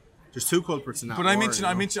two culprits in that. But war, I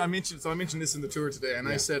mentioned this in the tour today, and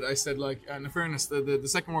I said like, and in fairness, the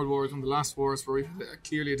Second World War is one of the last wars where we've had a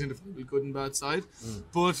clearly identifiable good and bad side.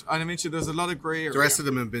 But and I mentioned there's a lot of grey area. The rest of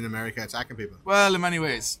them have been America attacking people. Well, in many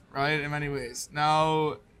ways, right? In many ways.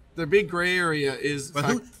 Now, the big grey area is.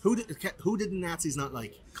 Well, who did the Nazis not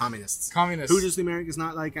like? Communists. Communists. Who does the Americans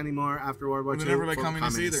not like anymore after World War II? They never like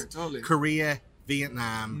communists either. Totally. Korea,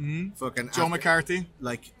 Vietnam, fucking Joe McCarthy.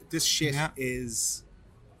 Like this shit is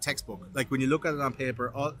textbook. Like when you look at it on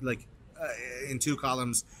paper, all like in two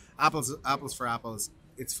columns, apples for apples.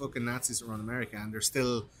 It's fucking Nazis that run America, and they're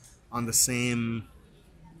still on the same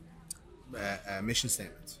mission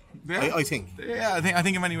statement. Yeah. I think. Yeah, I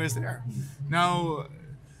think in many ways they are. Now,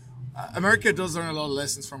 America does learn a lot of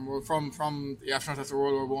lessons from the aftermath after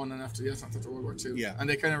World War I and after the aftermath after World War II. Yeah. And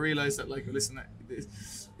they kind of realize that, like, listen,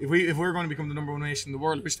 if we're going to become the number one nation in the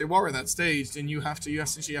world, which they were at that stage, then you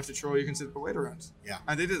essentially have to throw your considerable weight around. Yeah.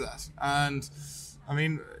 And they did that. And I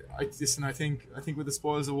mean, I think with the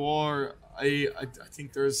spoils of war, I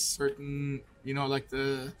think there's certain, you know, like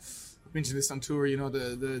mentioned this on tour, you know,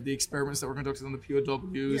 the experiments that were conducted on the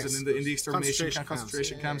POWs and in the extermination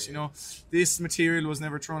concentration camps. You know, this material was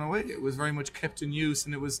never thrown away. It was very much kept in use,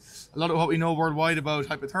 and it was a lot of what we know worldwide about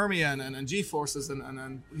hypothermia and G-forces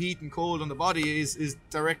and heat and cold on the body is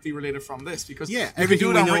directly related from this, because you can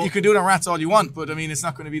do it on rats all you want, but I mean, it's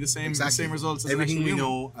not going to be the same results as everything we human.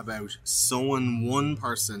 know about sewing one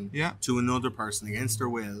person to another person against their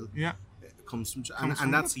will. Yeah. Comes from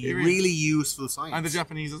and that's really useful science, and the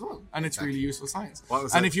Japanese as well, and it's really useful science.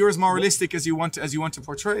 And if you're as moralistic as you want to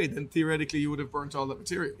portray, then theoretically you would have burnt all that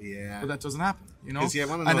material. Yeah, but that doesn't happen, you know.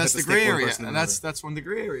 And that's the grey area, and that's one of the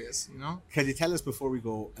grey areas, you know. Can you tell us before we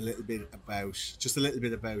go a little bit about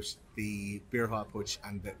the beer hall putsch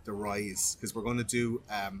and the rise? Because we're going to do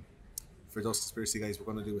for those conspiracy guys, we're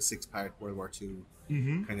going to do a 6-part World War II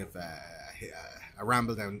kind of a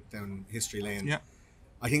ramble down history lane. Yeah.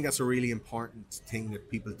 I think that's a really important thing that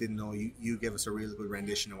people didn't know. You gave us a real good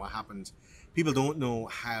rendition of what happened. People don't know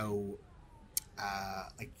how,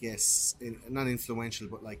 I guess, not influential,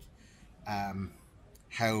 but like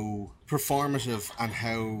how performative and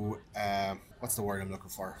how what's the word I'm looking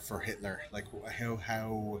for Hitler? Like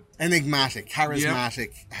how enigmatic,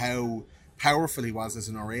 charismatic, how powerful he was as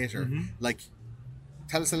an orator. Like,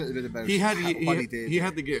 tell us a little bit about what he did. He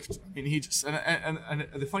had the gift. I mean, he just and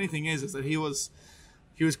the funny thing is that he was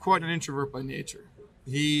quite an introvert by nature.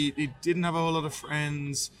 He didn't have a whole lot of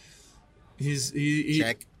friends. He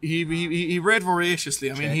read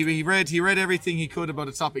voraciously. I mean, he read everything he could about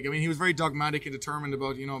a topic. I mean, he was very dogmatic and determined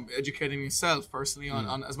about educating himself personally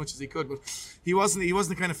on as much as he could. But he wasn't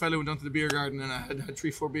the kind of fellow who went down to the beer garden and had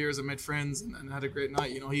 3-4 beers and met friends and had a great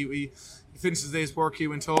night. He finished his day's work. He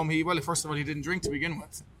went home. First of all, he didn't drink to begin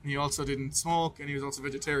with. He also didn't smoke, and he was also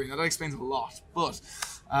vegetarian. Now that explains a lot. But so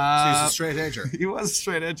he's a straight edger. He was a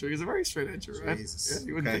straight edger. He was a very straight edger, right? Jesus. Yeah,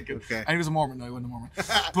 you wouldn't think it. Okay. And he was a Mormon. No, he wasn't a Mormon.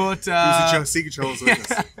 But he was a Secret Jehovah's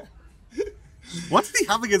Witness. What did he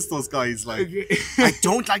have against those guys? Like, I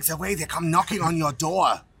don't like the way they come knocking on your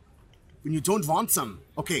door when you don't want them.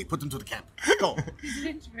 Okay, put them to the camp. Go. He's an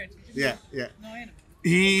introvert. Yeah. No enemy.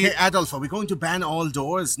 Okay, Adolf, are we going to ban all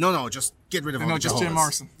doors? No, just get rid of all the just Jehovah's. Jim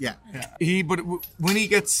Morrison. Yeah. When he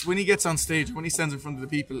gets on stage, when he stands in front of the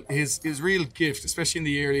people, his real gift, especially in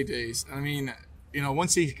the early days. I mean,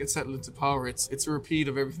 once he gets settled into power, it's a repeat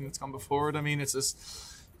of everything that's gone before it. I mean, it's just,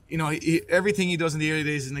 everything he does in the early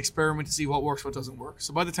days is an experiment to see what works, what doesn't work.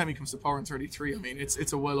 So by the time he comes to power in 33, I mean,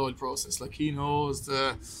 it's a well-oiled process. Like, he knows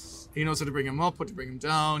how to bring him up, how to bring him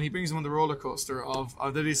down. He brings him on the roller coaster of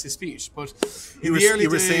that is his speech. But in the early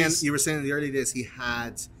days, you were saying in the early days he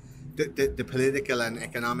had the political and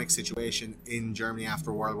economic situation in Germany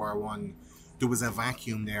after World War One. There was a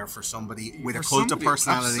vacuum there for somebody with a cult of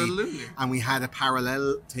personality. Absolutely. And we had a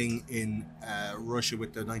parallel thing in Russia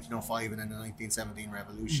with the 1905 and then the 1917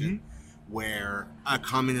 revolution, where a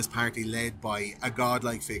communist party led by a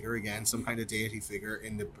godlike figure, again, some kind of deity figure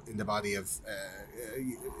in the body of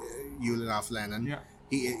Ulanov Lenin. Yeah.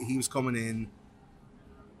 He was coming in,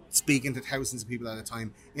 speaking to thousands of people at a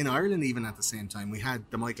time. In Ireland, even at the same time, we had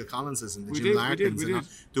the Michael Collinses and the Jim Larkins.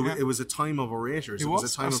 It was a time of orators. It was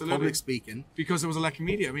a time of public speaking. Because there was a lack of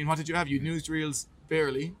media. I mean, what did you have? You had newsreels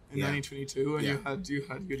barely in 1922, and you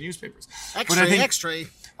had good newspapers. Extra.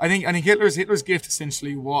 I think Hitler's gift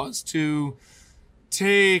essentially was to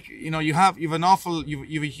take, you have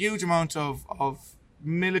a huge amount of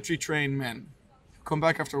military trained men who come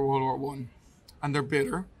back after World War One, and they're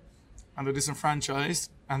bitter, and they're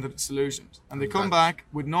disenfranchised, and they're disillusioned, and they come back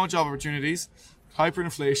with no job opportunities,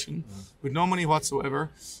 hyperinflation, with no money whatsoever.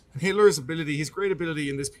 And his great ability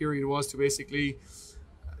in this period was to basically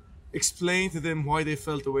explain to them why they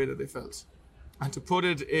felt the way that they felt, and to put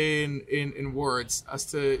it in words as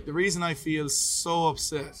to the reason I feel so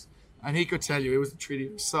upset. And he could tell you it was the Treaty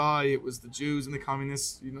of Versailles, it was the Jews and the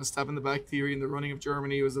communists, stab in the back theory and the running of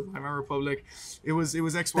Germany, it was the Weimar Republic, it was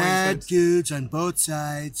X, Y, and Z. Bad dudes on both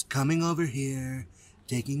sides coming over here,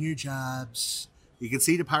 taking your jobs. You can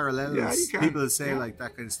see the parallels. Yeah, you can. People say like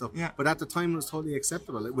that kind of stuff. Yeah. But at the time, it was totally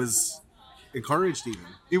acceptable. It was encouraged even.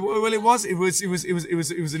 It was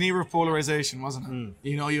an era of polarization, wasn't it?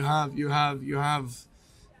 You have.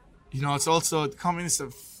 It's also the communists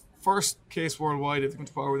have first case worldwide if they come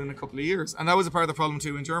to power within a couple of years, and that was a part of the problem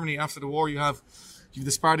too. In Germany, after the war, you have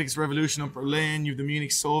the Spartacus Revolution of Berlin, you have the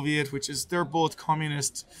Munich Soviet, they're both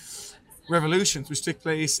communist revolutions which took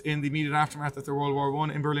place in the immediate aftermath of the World War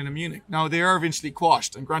One in Berlin and Munich. Now they are eventually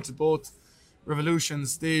quashed, and granted, both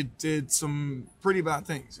revolutions they did some pretty bad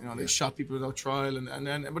things. They shot people without trial,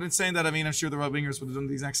 but in saying that, I mean, I'm sure the right wingers would have done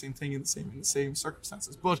the exact same thing in the same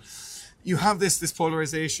circumstances. But you have this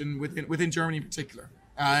polarization within Germany in particular.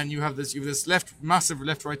 And you have this massive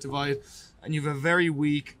left-right divide, and you have a very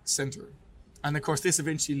weak centre. And of course, this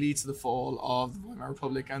eventually leads to the fall of the Weimar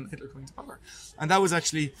Republic and Hitler coming to power. And that was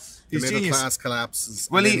actually his the middle genius. class collapses.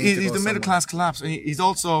 Well, he's the middle class collapse, and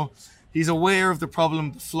he's aware of the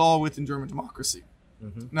problem, the flaw within German democracy.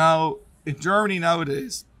 Now, in Germany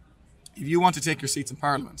nowadays, if you want to take your seats in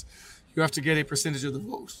Parliament, you have to get a percentage of the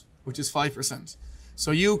vote, which is 5%. So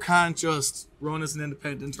you can't just run as an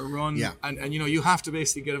independent or run, and you have to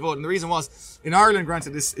basically get a vote. And the reason was, in Ireland,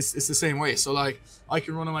 granted, it's the same way. So like, I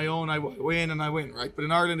can run on my own, I win, right? But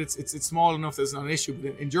in Ireland, it's small enough that it's not an issue.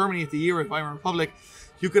 But in Germany, at the era of Weimar Republic,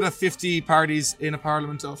 you could have 50 parties in a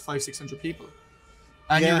parliament of 500-600 people,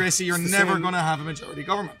 and you're never going to have a majority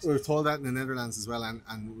government. We were told that in the Netherlands as well, and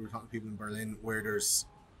we were talking to people in Berlin, where there's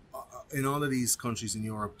in all of these countries in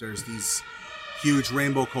Europe, there's these huge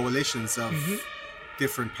rainbow coalitions of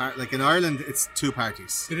different part. Like in Ireland, it's two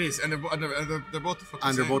parties, It is, and they're both the fucking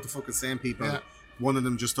and they're same. both the fucking same people. Yeah. One of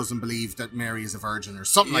them just doesn't believe that Mary is a virgin or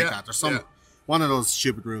something like Yeah, that, or some yeah. one of those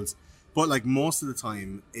stupid rules. But like most of the time,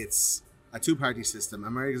 it's a two-party system.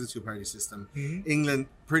 America's a two-party system. England,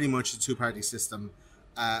 pretty much a two-party system.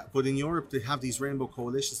 But in Europe, they have these rainbow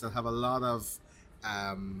coalitions that have a lot of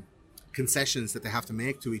concessions that they have to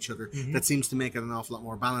make to each other. That seems to make it an awful lot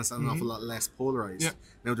more balanced and an awful lot less polarized. Yeah.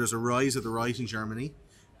 Now, there's a rise of the right in Germany.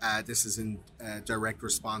 This is in direct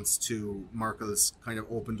response to Merkel's kind of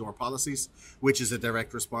open door policies, which is a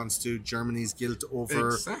direct response to Germany's guilt over,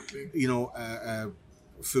 Exactly.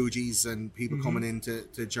 Fugees and people coming into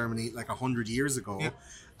Germany like 100 years ago, Yeah.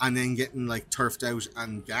 and then getting like turfed out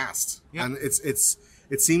and gassed. Yeah. And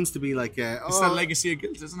it seems to be like It's that legacy of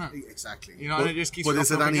guilt, isn't it? Exactly. You know, and it just keeps But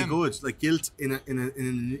is it cropping up any again. good? Like guilt in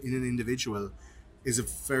an individual is a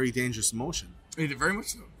very dangerous emotion. Very much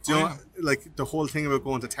so. Do you know, Yeah. like the whole thing about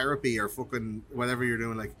going to therapy or fucking whatever you're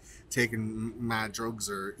doing, like taking mad drugs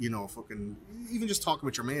or fucking even just talking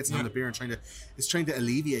with your mates and Yeah. having a beer and trying to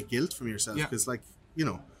alleviate guilt from yourself, Yeah. because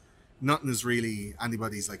nothing is really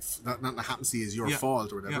anybody's like nothing that happens to you is your Yeah.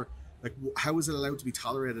 fault or whatever. Yeah. Like how is it allowed to be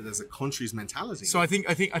tolerated as a country's mentality? So I think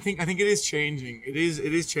it is changing. It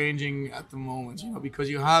is changing at the moment, because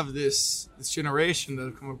you have this generation that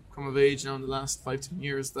have come of age now in the last 5-10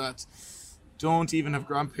 years that don't even have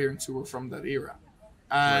grandparents who were from that era.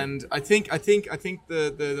 And I think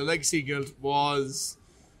the legacy guilt was,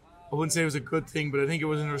 I wouldn't say it was a good thing, but I think it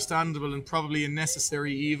was an understandable and probably a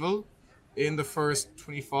necessary evil in the first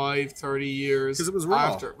 25, 30 years 'Cause it was raw.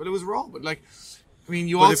 after. But it was raw. But like, I mean,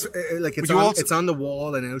 you But also it's on the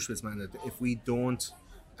wall in Auschwitz, man. That if we don't,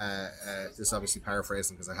 this is obviously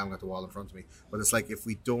paraphrasing because I haven't got the wall in front of me, but it's like if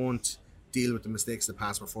we don't deal with the mistakes of the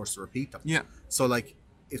past, we're forced to repeat them. Yeah. So like,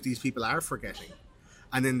 if these people are forgetting,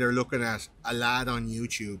 and then they're looking at a lad on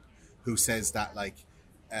YouTube who says that like,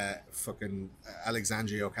 fucking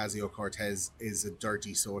Alexandria Ocasio-Cortez is a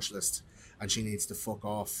dirty socialist and she needs to fuck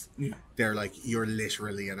off. Yeah. They're like, you're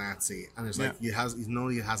literally a Nazi, and it's like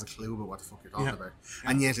nobody has a clue about what the fuck you're talking Yeah. about,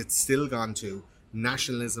 and yet it's still gone to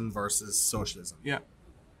nationalism versus socialism. Yeah.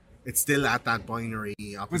 It's still at that binary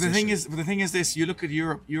But opposition. the thing is this: you look at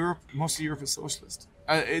Europe. Most of Europe is socialist.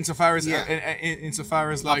 Insofar as like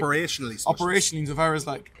operationally socialist. insofar as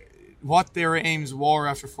like what their aims were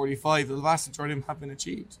after 45, the vast majority of them have been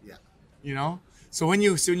achieved. Yeah. So when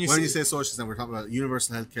you When you say socialist, then we're talking about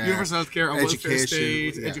universal healthcare, a welfare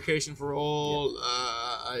state, yeah. education for all,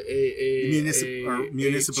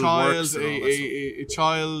 municipal child, works and all that a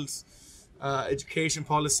child's education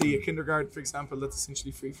policy, a kindergarten, for example, that's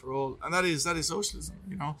essentially free for all, and that is socialism.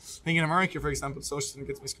 I think in America, for example, socialism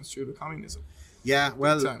gets misconstrued with communism. Yeah,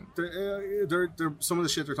 well, time. they're some of the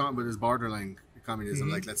shit they're talking about is borderline communism.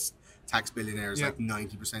 Like, let's tax billionaires Yeah. like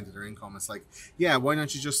 90% of their income. It's like, yeah, why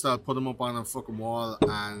don't you just put them up on a fucking wall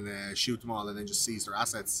and shoot them all and then just seize their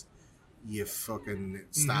assets? You fucking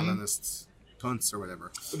Stalinist cunts or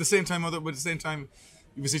whatever. But at the same time,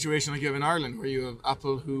 you have a situation like you have in Ireland where you have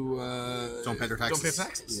Apple who Don't pay their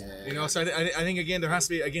taxes. Yeah. So I think again there has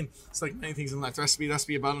to be, it's like many things in life. There has to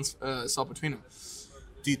be a balance sought between them.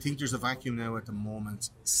 Do you think there's a vacuum now at the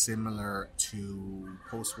moment similar to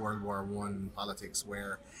post-World War I politics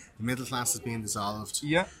where the middle class is being dissolved?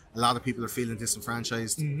 Yeah. A lot of people are feeling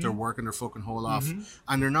disenfranchised. They're working their fucking hole off.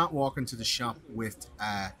 And they're not walking to the shop with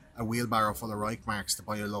a wheelbarrow full of Reich marks to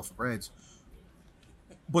buy a loaf of bread.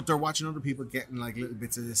 But they're watching other people getting like little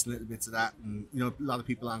bits of this, little bits of that. And, a lot of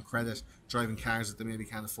people on credit, driving cars that they maybe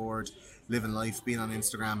can't afford, living life, being on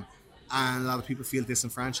Instagram. And a lot of people feel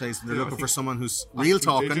disenfranchised, and they're looking for someone who's real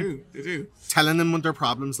talking, They do. telling them their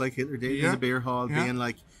problems like Hitler did in Yeah. the beer hall, Yeah. being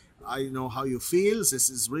like, I know how you feel, this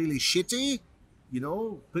is really shitty,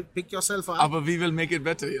 pick yourself up, Aber we will make it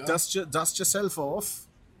better, yeah. dust yourself off,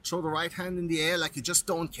 throw the right hand in the air like you just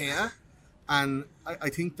don't care. And I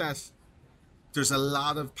think that there's a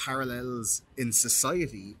lot of parallels in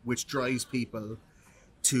society which drives people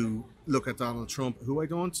to look at Donald Trump, who I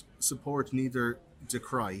don't support neither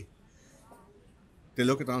decry. They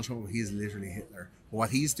look at Donald Trump, he's literally Hitler.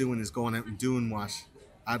 What he's doing is going out and doing what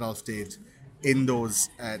Adolf did in those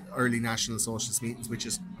early National Socialist meetings, which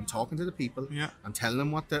is, I'm talking to the people, Yeah. I'm telling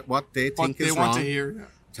them what they think What they is want wrong, to hear. Yeah.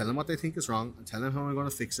 tell them what they think is wrong, and tell them how I'm going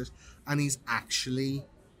to fix it. And he's actually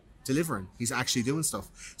delivering. He's actually doing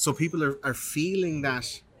stuff. So people are feeling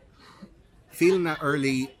that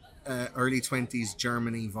early 20s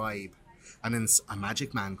Germany vibe, and then a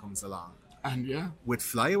magic man comes along And yeah. with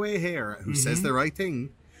flyaway hair who says the right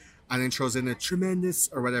thing and then throws in a tremendous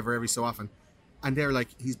or whatever every so often, And they're like,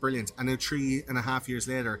 he's brilliant. And now 3.5 years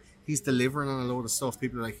later, he's delivering on a load of stuff.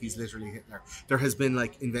 People are like, he's literally Hitler. There has been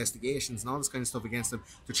like investigations and all this kind of stuff against him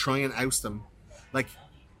to try and oust him. Like,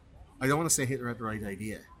 I don't want to say Hitler had the right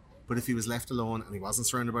idea, but if he was left alone and he wasn't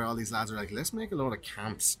surrounded by all these lads who are like, let's make a load of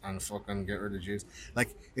camps and fucking get rid of Jews.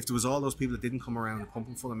 Like, if there was all those people that didn't come around and pump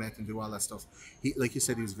him full of meth and do all that stuff, he, like you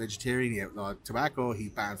said, he was vegetarian, he outlawed tobacco, he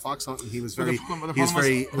banned fox hunting, he was very,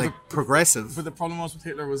 progressive. But the problem was with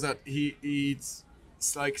Hitler was that it's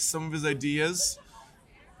like some of his ideas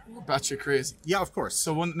were batshit crazy. Yeah, of course.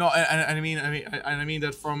 So I mean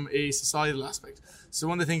that from a societal aspect. So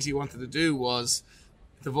one of the things he wanted to do was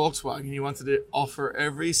the Volkswagen. He wanted to offer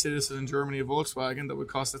every citizen in Germany a Volkswagen that would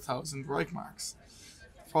cost 1,000 Reichmarks.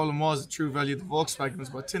 The problem was the true value of the Volkswagen was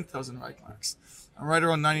about 10,000 Reichmarks. And right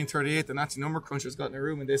around 1938, the Nazi number crunchers got in a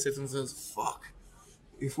room and they said to themselves, fuck,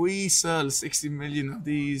 if we sell 60 million of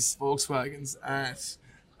these Volkswagens at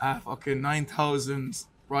a fucking 9,000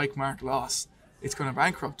 Reichmark loss, it's going to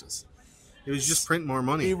bankrupt us. It was just print more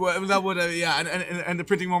money. That would have, yeah, and the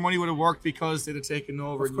printing more money would have worked because they'd have taken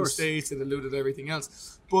over new states, they'd have looted everything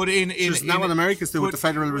else. But it's not what Americans do with the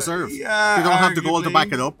Federal Reserve. Yeah, they don't have the gold to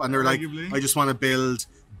back it up, and they're arguably. like, I just want to build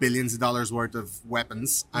billions of dollars worth of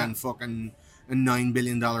weapons and fucking a $9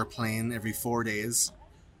 billion plane every 4 days.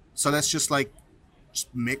 So let's just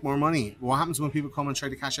make more money. What happens when people come and try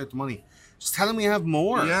to cash out the money? Just tell them we have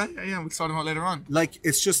more. Yeah. We'll sort them out later on. Like,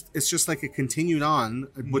 it's just like it continued on,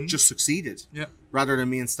 but just succeeded. Yeah. Rather than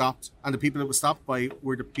being stopped. And the people it was stopped by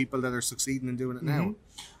were the people that are succeeding in doing it now.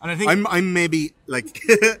 And I think I'm maybe like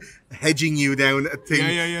hedging you down a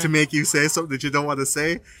thing to make you say something that you don't want to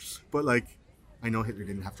say. But like, I know Hitler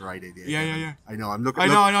didn't have the right idea. Yeah. I know. I'm looking. I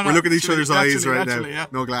know. We're looking at each other's eyes right naturally, now. yeah.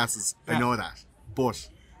 No glasses. Yeah. I know that. But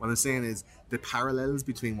what I'm saying is the parallels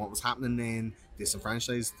between what was happening then,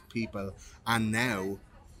 disenfranchised people, and now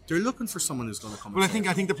they're looking for someone who's going to come. Well, I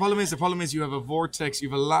think the problem is you have a vortex. You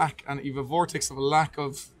have a vortex of a lack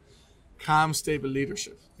of calm, stable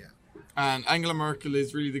leadership. Yeah. And Angela Merkel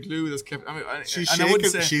is really the glue that's kept. I mean, she's and shaking. I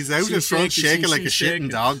wouldn't say, she's out in front, shaking like a shitting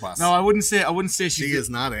dog, boss. No, I wouldn't say she's. She is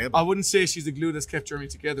not able. I wouldn't say she's the glue that's kept Germany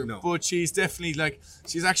together. No. But she's definitely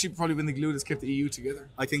she's actually probably been the glue that's kept the EU together.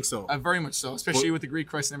 I think so. Very much so, especially with the Greek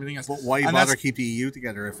crisis and everything else. But why bother keep the EU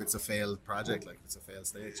together if it's a failed project, like it's a failed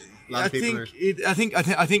stage? You know? I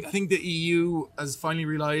think the EU has finally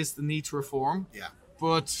realised the need to reform. Yeah.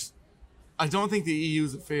 But I don't think the EU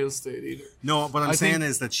is a failed state either. No, what I'm saying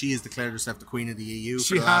is that she has declared herself the queen of the EU.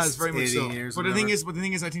 She for the has last very much 18 so. years But the thing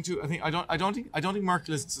is, I don't think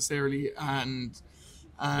Merkel is necessarily an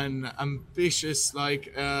ambitious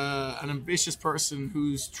person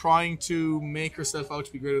who's trying to make herself out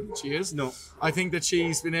to be greater than she is. No. I think that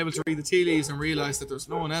she's been able to read the tea leaves and realize that there's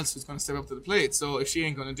no one else who's going to step up to the plate. So if she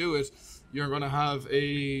ain't going to do it, you're going to have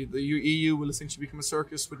the EU will essentially become a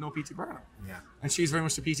circus with no P.T. Barnum. Yeah. And she's very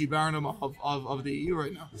much the P.T. Barnum of the EU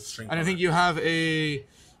right now. And I think it. you have a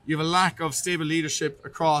lack of stable leadership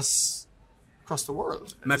across the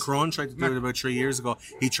world. Macron tried to do it about 3 years ago.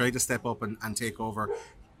 He tried to step up and take over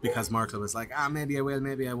because Merkel was like, maybe I will,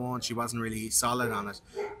 maybe I won't. She wasn't really solid on it.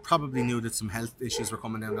 Probably knew that some health issues were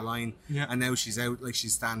coming down the line. Yeah. And now she's out, like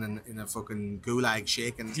she's standing in a fucking gulag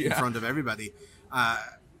shaking in front of everybody.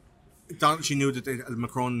 She knew that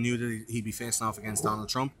Macron knew that he'd be facing off against Donald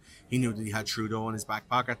Trump. He knew that he had Trudeau in his back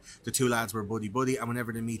pocket. The two lads were buddy, and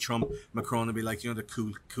whenever they meet Trump, Macron would be like,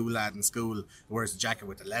 the cool lad in school who wears the jacket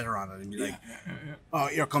with the letter on it, and be like, "Oh,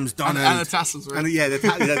 here comes Donald," and the tassels, right?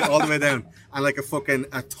 And all the way down, and like a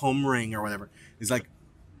thumb ring or whatever. He's like,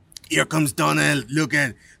 "Here comes Donald. Look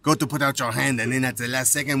at, go to put out your hand, and then at the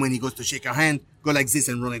last second when he goes to shake your hand, go like this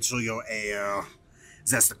and run it through your ear."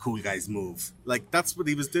 That's the cool guy's move. Like, that's what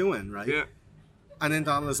he was doing, right? Yeah. And then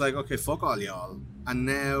Donald was like, okay, fuck all y'all. And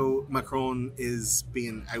now Macron is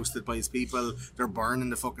being ousted by his people. They're burning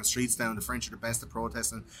the fucking streets down. The French are the best at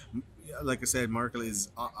protesting. Like I said, Merkel is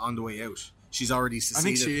on the way out. She's already seceded, I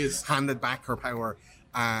think she is. handed back her power,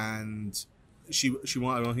 and she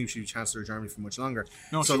won't. I don't think she'll be Chancellor of Germany for much longer.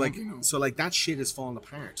 No, so she like, won't be, no. so like that shit is falling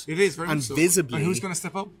apart. It is very and much so. visibly. And who's going to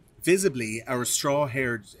step up? Visibly, our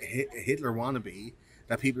straw-haired Hitler wannabe.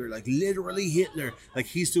 That people are like, literally Hitler, like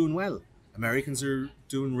he's doing well. Americans are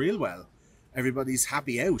doing real well. Everybody's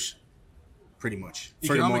happy out, pretty much,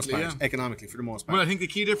 for the most part. Yeah. Economically, for the most part. Well, I think the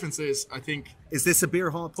key difference is, is this a beer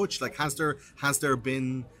hall putsch? Like, has there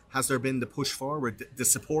been the push forward? The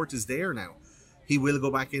support is there now. He will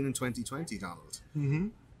go back in 2020, Donald. Mm-hmm.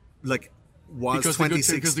 Like, because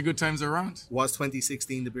the good times are around. Was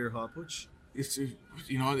 2016 the beer hall putsch? It's, it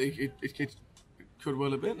could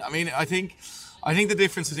well have been. I mean, I think the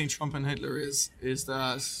difference between Trump and Hitler is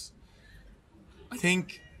that I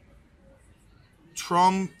think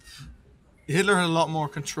Hitler had a lot more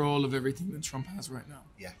control of everything than Trump has right now.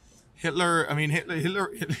 Yeah. Hitler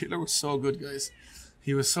was so good, guys.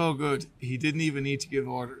 He was so good. He didn't even need to give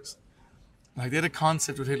orders. Like, they had a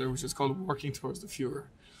concept with Hitler which was called working towards the Fuhrer,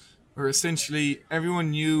 where essentially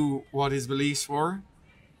everyone knew what his beliefs were,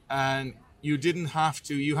 and you didn't have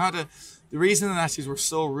to. The reason the Nazis were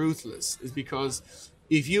so ruthless is because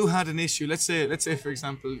if you had an issue, let's say for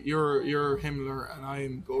example, you're Himmler and I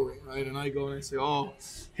am Göring, right? And I go and I say, oh,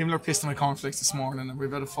 Himmler pissed on my cornflakes this morning and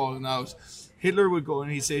we've had a falling out. Hitler would go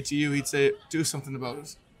and he'd say to you, do something about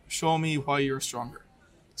it. Show me why you're stronger.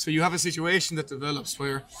 So you have a situation that develops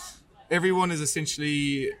where everyone is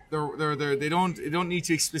essentially they don't need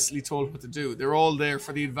to explicitly told what to do. They're all there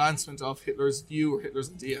for the advancement of Hitler's view or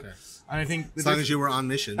Hitler's idea. Okay. And I think as long as you were on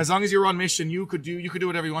mission, you could do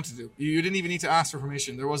whatever you want to do. You didn't even need to ask for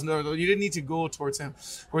permission. You didn't need to go towards him.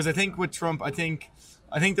 Whereas I think with Trump, I think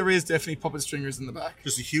there is definitely puppet stringers in the back.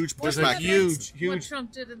 Just a huge pushback. Huge. What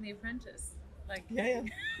Trump did in The Apprentice. Like, yeah,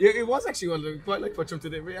 it was actually quite like what Trump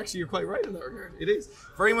did. Actually, you're quite right in that regard. It is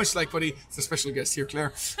very much like what it's a special guest here,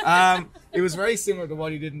 Claire. It was very similar to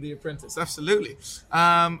what he did in The Apprentice. Absolutely.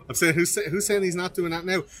 I'm saying who's saying he's not doing that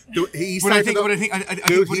now? He started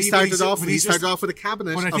off with a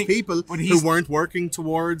cabinet of people who weren't working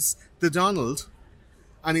towards the Donald,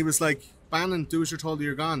 and he was like, Bannon, do as you're told, or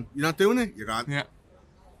you're gone. You're not doing it, you're gone. Yeah.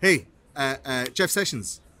 Hey, Jeff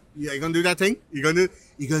Sessions. Yeah, you gonna do that thing? You gonna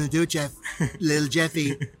do it, Jeff? Little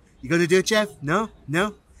Jeffy. You gonna do it, Jeff? No?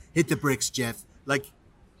 Hit the bricks, Jeff. Like,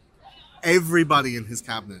 everybody in his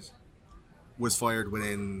cabinet was fired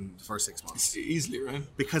within the first 6 months. Easily, right?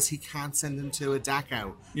 Because he can't send them to a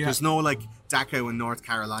Dachau. Yeah. There's no, like, Dachau in North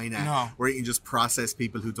Carolina where he can just process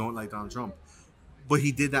people who don't like Donald Trump. But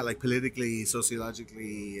he did that, like, politically,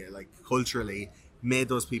 sociologically, like, culturally, made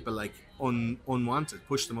those people, like, unwanted,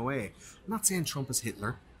 pushed them away. I'm not saying Trump is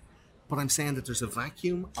Hitler. But I'm saying that there's a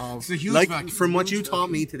vacuum of, from what you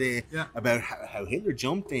taught me today about how Hitler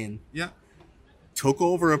jumped in, took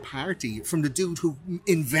over a party from the dude who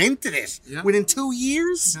invented it within 2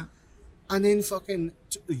 years, and then fucking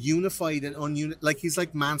unified and like, he's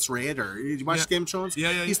like Mance Raider. You watch Game of Thrones?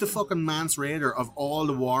 Yeah. He's the fucking Mance Raider of all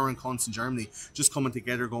the war and cunts in Germany, just coming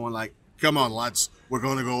together, going like, "Come on, lads, we're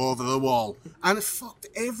going to go over the wall," and it fucked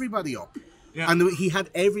everybody up. Yeah. And he had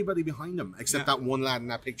everybody behind him, except that one lad in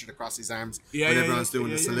that picture that crossed his arms when everyone's doing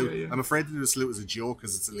the salute. Yeah. I'm afraid to do the salute as a joke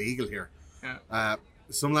because it's illegal here. Yeah.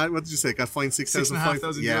 Some lad, what did you say? Got fined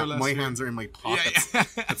 6,500. Yeah, my hands are in my pockets.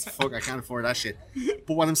 That's fuck. I can't afford that shit.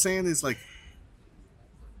 But what I'm saying is, like,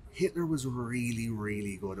 Hitler was really,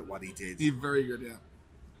 really good at what he did. He's very good, yeah.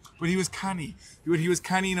 But he was canny. He was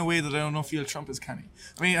canny in a way that I don't feel Trump is canny.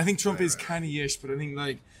 I mean, I think Trump is canny-ish, but I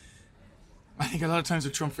think a lot of times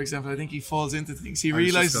with Trump, for example, I think he falls into things. He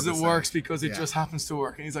realizes it works because it just happens to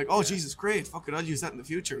work. And he's like, oh, Jesus, great. Fuck it, I'll use that in the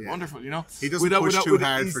future. Yeah. Wonderful, you know? He doesn't push too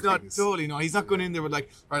hard for things. Totally, no. He's not going in there with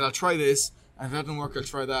like, right, I'll try this. And if that doesn't work, I'll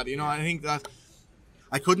try that. You know, I think that...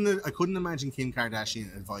 I couldn't imagine Kim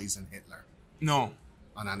Kardashian advising Hitler. No.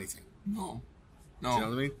 On anything. No. Do you know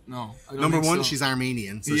what I mean? No. Number one, she's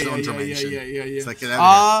Armenian, so she don't mention. Yeah. It's like, get out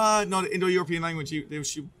of here. No, the Indo-European language,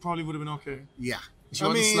 she probably would have been okay. Yeah. She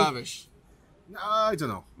wasn't Slavish. I don't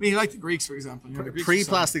know. I mean, you like the Greeks, for example.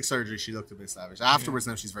 Pre-plastic surgery, she looked a bit Slavish. Afterwards,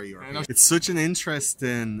 now she's very European. It's such an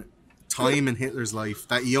interesting time in Hitler's life.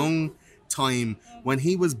 That young time when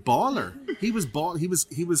he was baller. He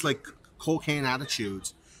was like cocaine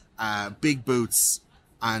attitude, big boots,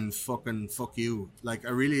 and fucking fuck you. Like,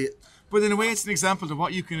 I really... But in a way, it's an example of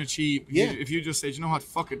what you can achieve if you just say, you know what,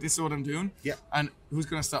 fuck it, this is what I'm doing. Yeah. And who's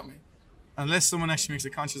going to stop me? Unless someone actually makes a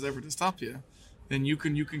conscious effort to stop you, then you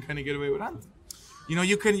can kind of get away with anything. You know,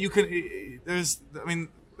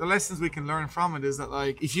 the lessons we can learn from it is that,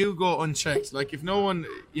 like, if you go unchecked, like, if no one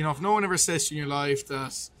ever says to you in your life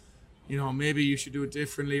that, you know, maybe you should do it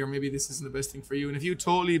differently or maybe this isn't the best thing for you, and if you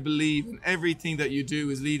totally believe in everything that you do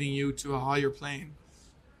is leading you to a higher plane,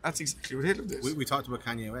 that's exactly what Hitler did. We talked about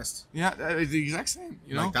Kanye West. Yeah, the exact same.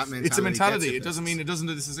 You know, like, that mentality, it's a mentality. It doesn't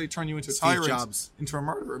necessarily turn you into a tyrant, into a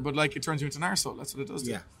murderer, but like it turns you into an arsehole. That's what it does.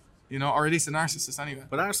 Yeah. You know, or at least a narcissist anyway.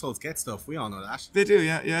 But arseholes get stuff. We all know that. They do,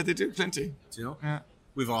 yeah, they do plenty. Do you know? Yeah.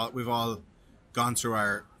 We've all gone through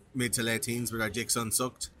our mid to late teens with our dicks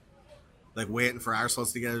unsucked, like waiting for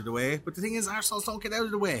arseholes to get out of the way. But the thing is, arseholes don't get out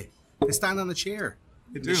of the way. They stand on a chair.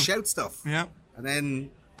 They shout stuff. Yeah. And then,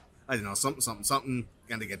 I don't know, something,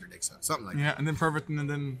 and they get their dicks out. Something like that. Yeah, and then perverting, and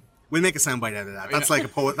then... We'll make a soundbite out of that. That's like a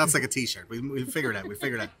poet. That's like a t-shirt. We'll figure it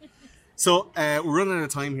out. So we're running out of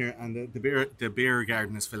time here, and the beer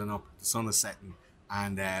garden is filling up. The sun is setting,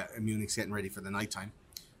 and Munich's getting ready for the nighttime.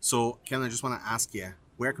 So, Kevin, I just want to ask you,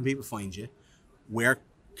 where can people find you? where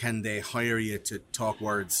can they hire you to talk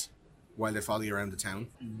words while they follow you around the town?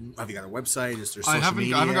 Have you got a website? Is there social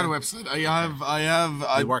media? I haven't got a website.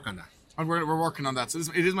 I work on that. And we're working on that. So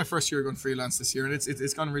it is my first year going freelance this year, and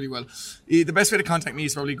it's gone really well. The best way to contact me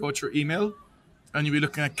is probably go through email, and you'll be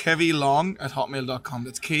looking at kevylong@hotmail.com.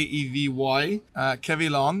 That's KEVY,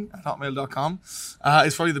 kevylong@hotmail.com.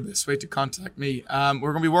 Is probably the best way to contact me. We're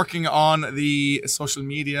going to be working on the social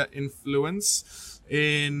media influence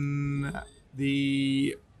in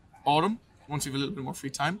the autumn, once we have a little bit more free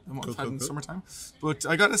time than what we've had in the summertime. But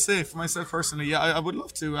I gotta say, for myself personally, I would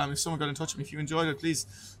love to. If someone got in touch with me, if you enjoyed it, please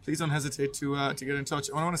don't hesitate to get in touch.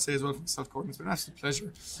 And what I want to say as well for myself, Gordon, it's been an absolute pleasure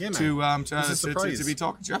to be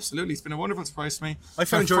talking to you. Absolutely, it's been a wonderful surprise for me. I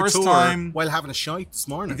found your first tour time while having a shite this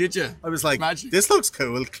morning. Did you? I was like, Magic. this looks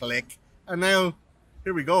cool, click. And now,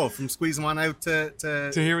 here we go, from squeezing one out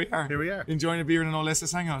to here we are. Here we are. Enjoying a beer and an old Leicester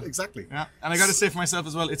hangout. Exactly. Yeah. And I got to say for myself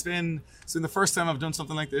as well, it's been the first time I've done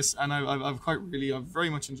something like this, and I've very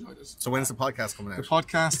much enjoyed it. So when's the podcast coming out? The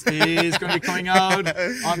podcast is going to be coming out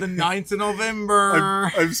on the 9th of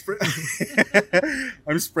November.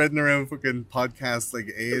 I'm spreading around fucking podcasts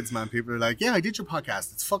like AIDS, man. People are like, yeah, I did your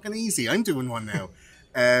podcast. It's fucking easy. I'm doing one now.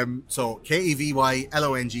 So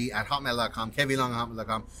KEVYLONG@hotmail.com,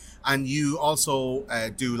 KEVYLONG@hotmail.com. And you also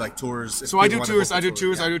do like tours. So I do tours. I do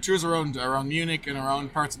tours around Munich and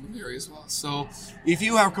around parts of Bavaria as well. So if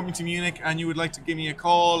you are coming to Munich and you would like to give me a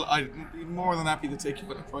call, I'd be more than happy to take you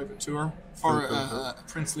on a private tour for a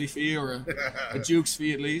princely fee or a duke's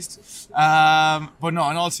fee at least. But no,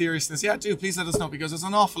 in all seriousness, do please let us know, because there's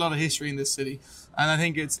an awful lot of history in this city, and I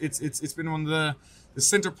think it's been one of the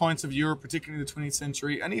center points of Europe, particularly in the 20th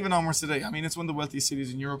century, and even onwards today. I mean, it's one of the wealthiest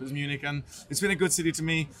cities in Europe, is Munich, and it's been a good city to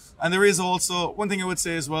me. And there is also, one thing I would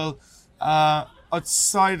say as well,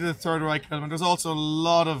 outside of the Third Reich element, there's also a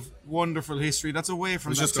lot of wonderful history that's away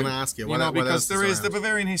from that. I was just going to ask you, what because else there is the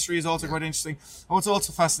Bavarian history is also quite interesting. What's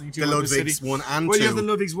also fascinating too the about the city. Ludwigs 1 and 2. Well, you have the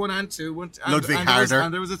Ludwigs 1 and 2. Ludwig Harder.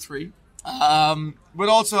 And there was a 3. But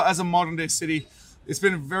also, as a modern day city, it's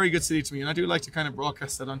been a very good city to me, and I do like to kind of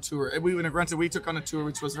broadcast that on tour. Granted, we took on a tour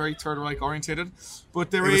which was very Third Reich orientated,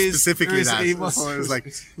 but it was specifically that. It was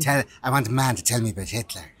like, I want a man to tell me about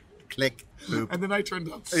Hitler. Click, boop. And then I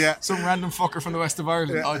turned up. Yeah. Some random fucker from the west of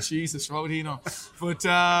Ireland. Yeah. Oh, Jesus, what would he know? But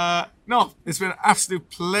no, it's been an absolute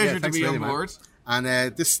pleasure to be on board. And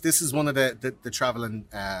this is one of the traveling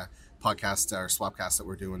podcasts or swapcasts that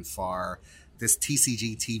we're doing for this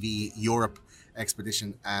TCG TV Europe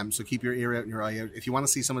expedition. So keep your ear out and your eye out. If you want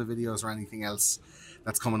to see some of the videos or anything else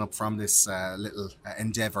that's coming up from this little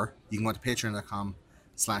endeavor, you can go to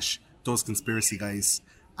patreon.com/thoseconspiracyguys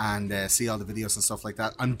and see all the videos and stuff like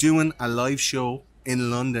that. I'm doing a live show in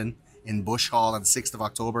London in Bush Hall on the 6th of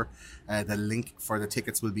October. The link for the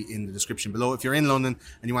tickets will be in the description below. If you're in London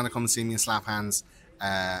and you want to come and see me and slap hands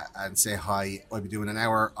and say hi, I'll be doing an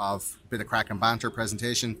hour of bit of crack and banter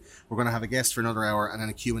presentation. We're going to have a guest for another hour and then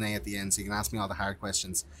a Q&A at the end, so you can ask me all the hard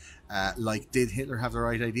questions. Like, did Hitler have the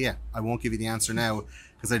right idea? I won't give you the answer now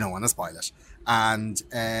because I don't want to spoil it. And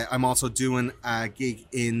I'm also doing a gig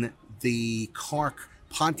in the Cork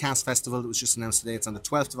Podcast Festival that was just announced today. It's on the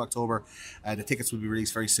 12th of October. The tickets will be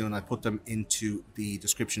released very soon. I'll put them into the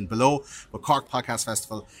description below. But Cork Podcast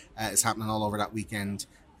Festival is happening all over that weekend,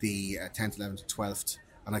 the 10th, 11th, 12th,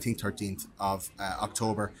 and I think 13th of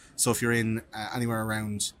October. So if you're in anywhere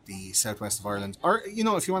around the southwest of Ireland, or, you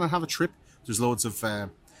know, if you want to have a trip, there's loads of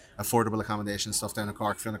affordable accommodation stuff down in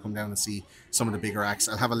Cork. If you want to come down and see some of the bigger acts,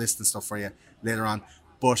 I'll have a list and stuff for you later on.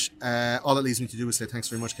 But all it leaves me to do is say thanks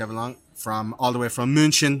very much, Kevin Long, all the way from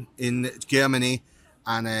München in Germany.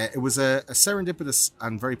 And it was a serendipitous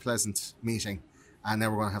and very pleasant meeting. And now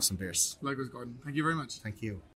we're going to have some beers. Likewise, Gordon. Thank you very much. Thank you.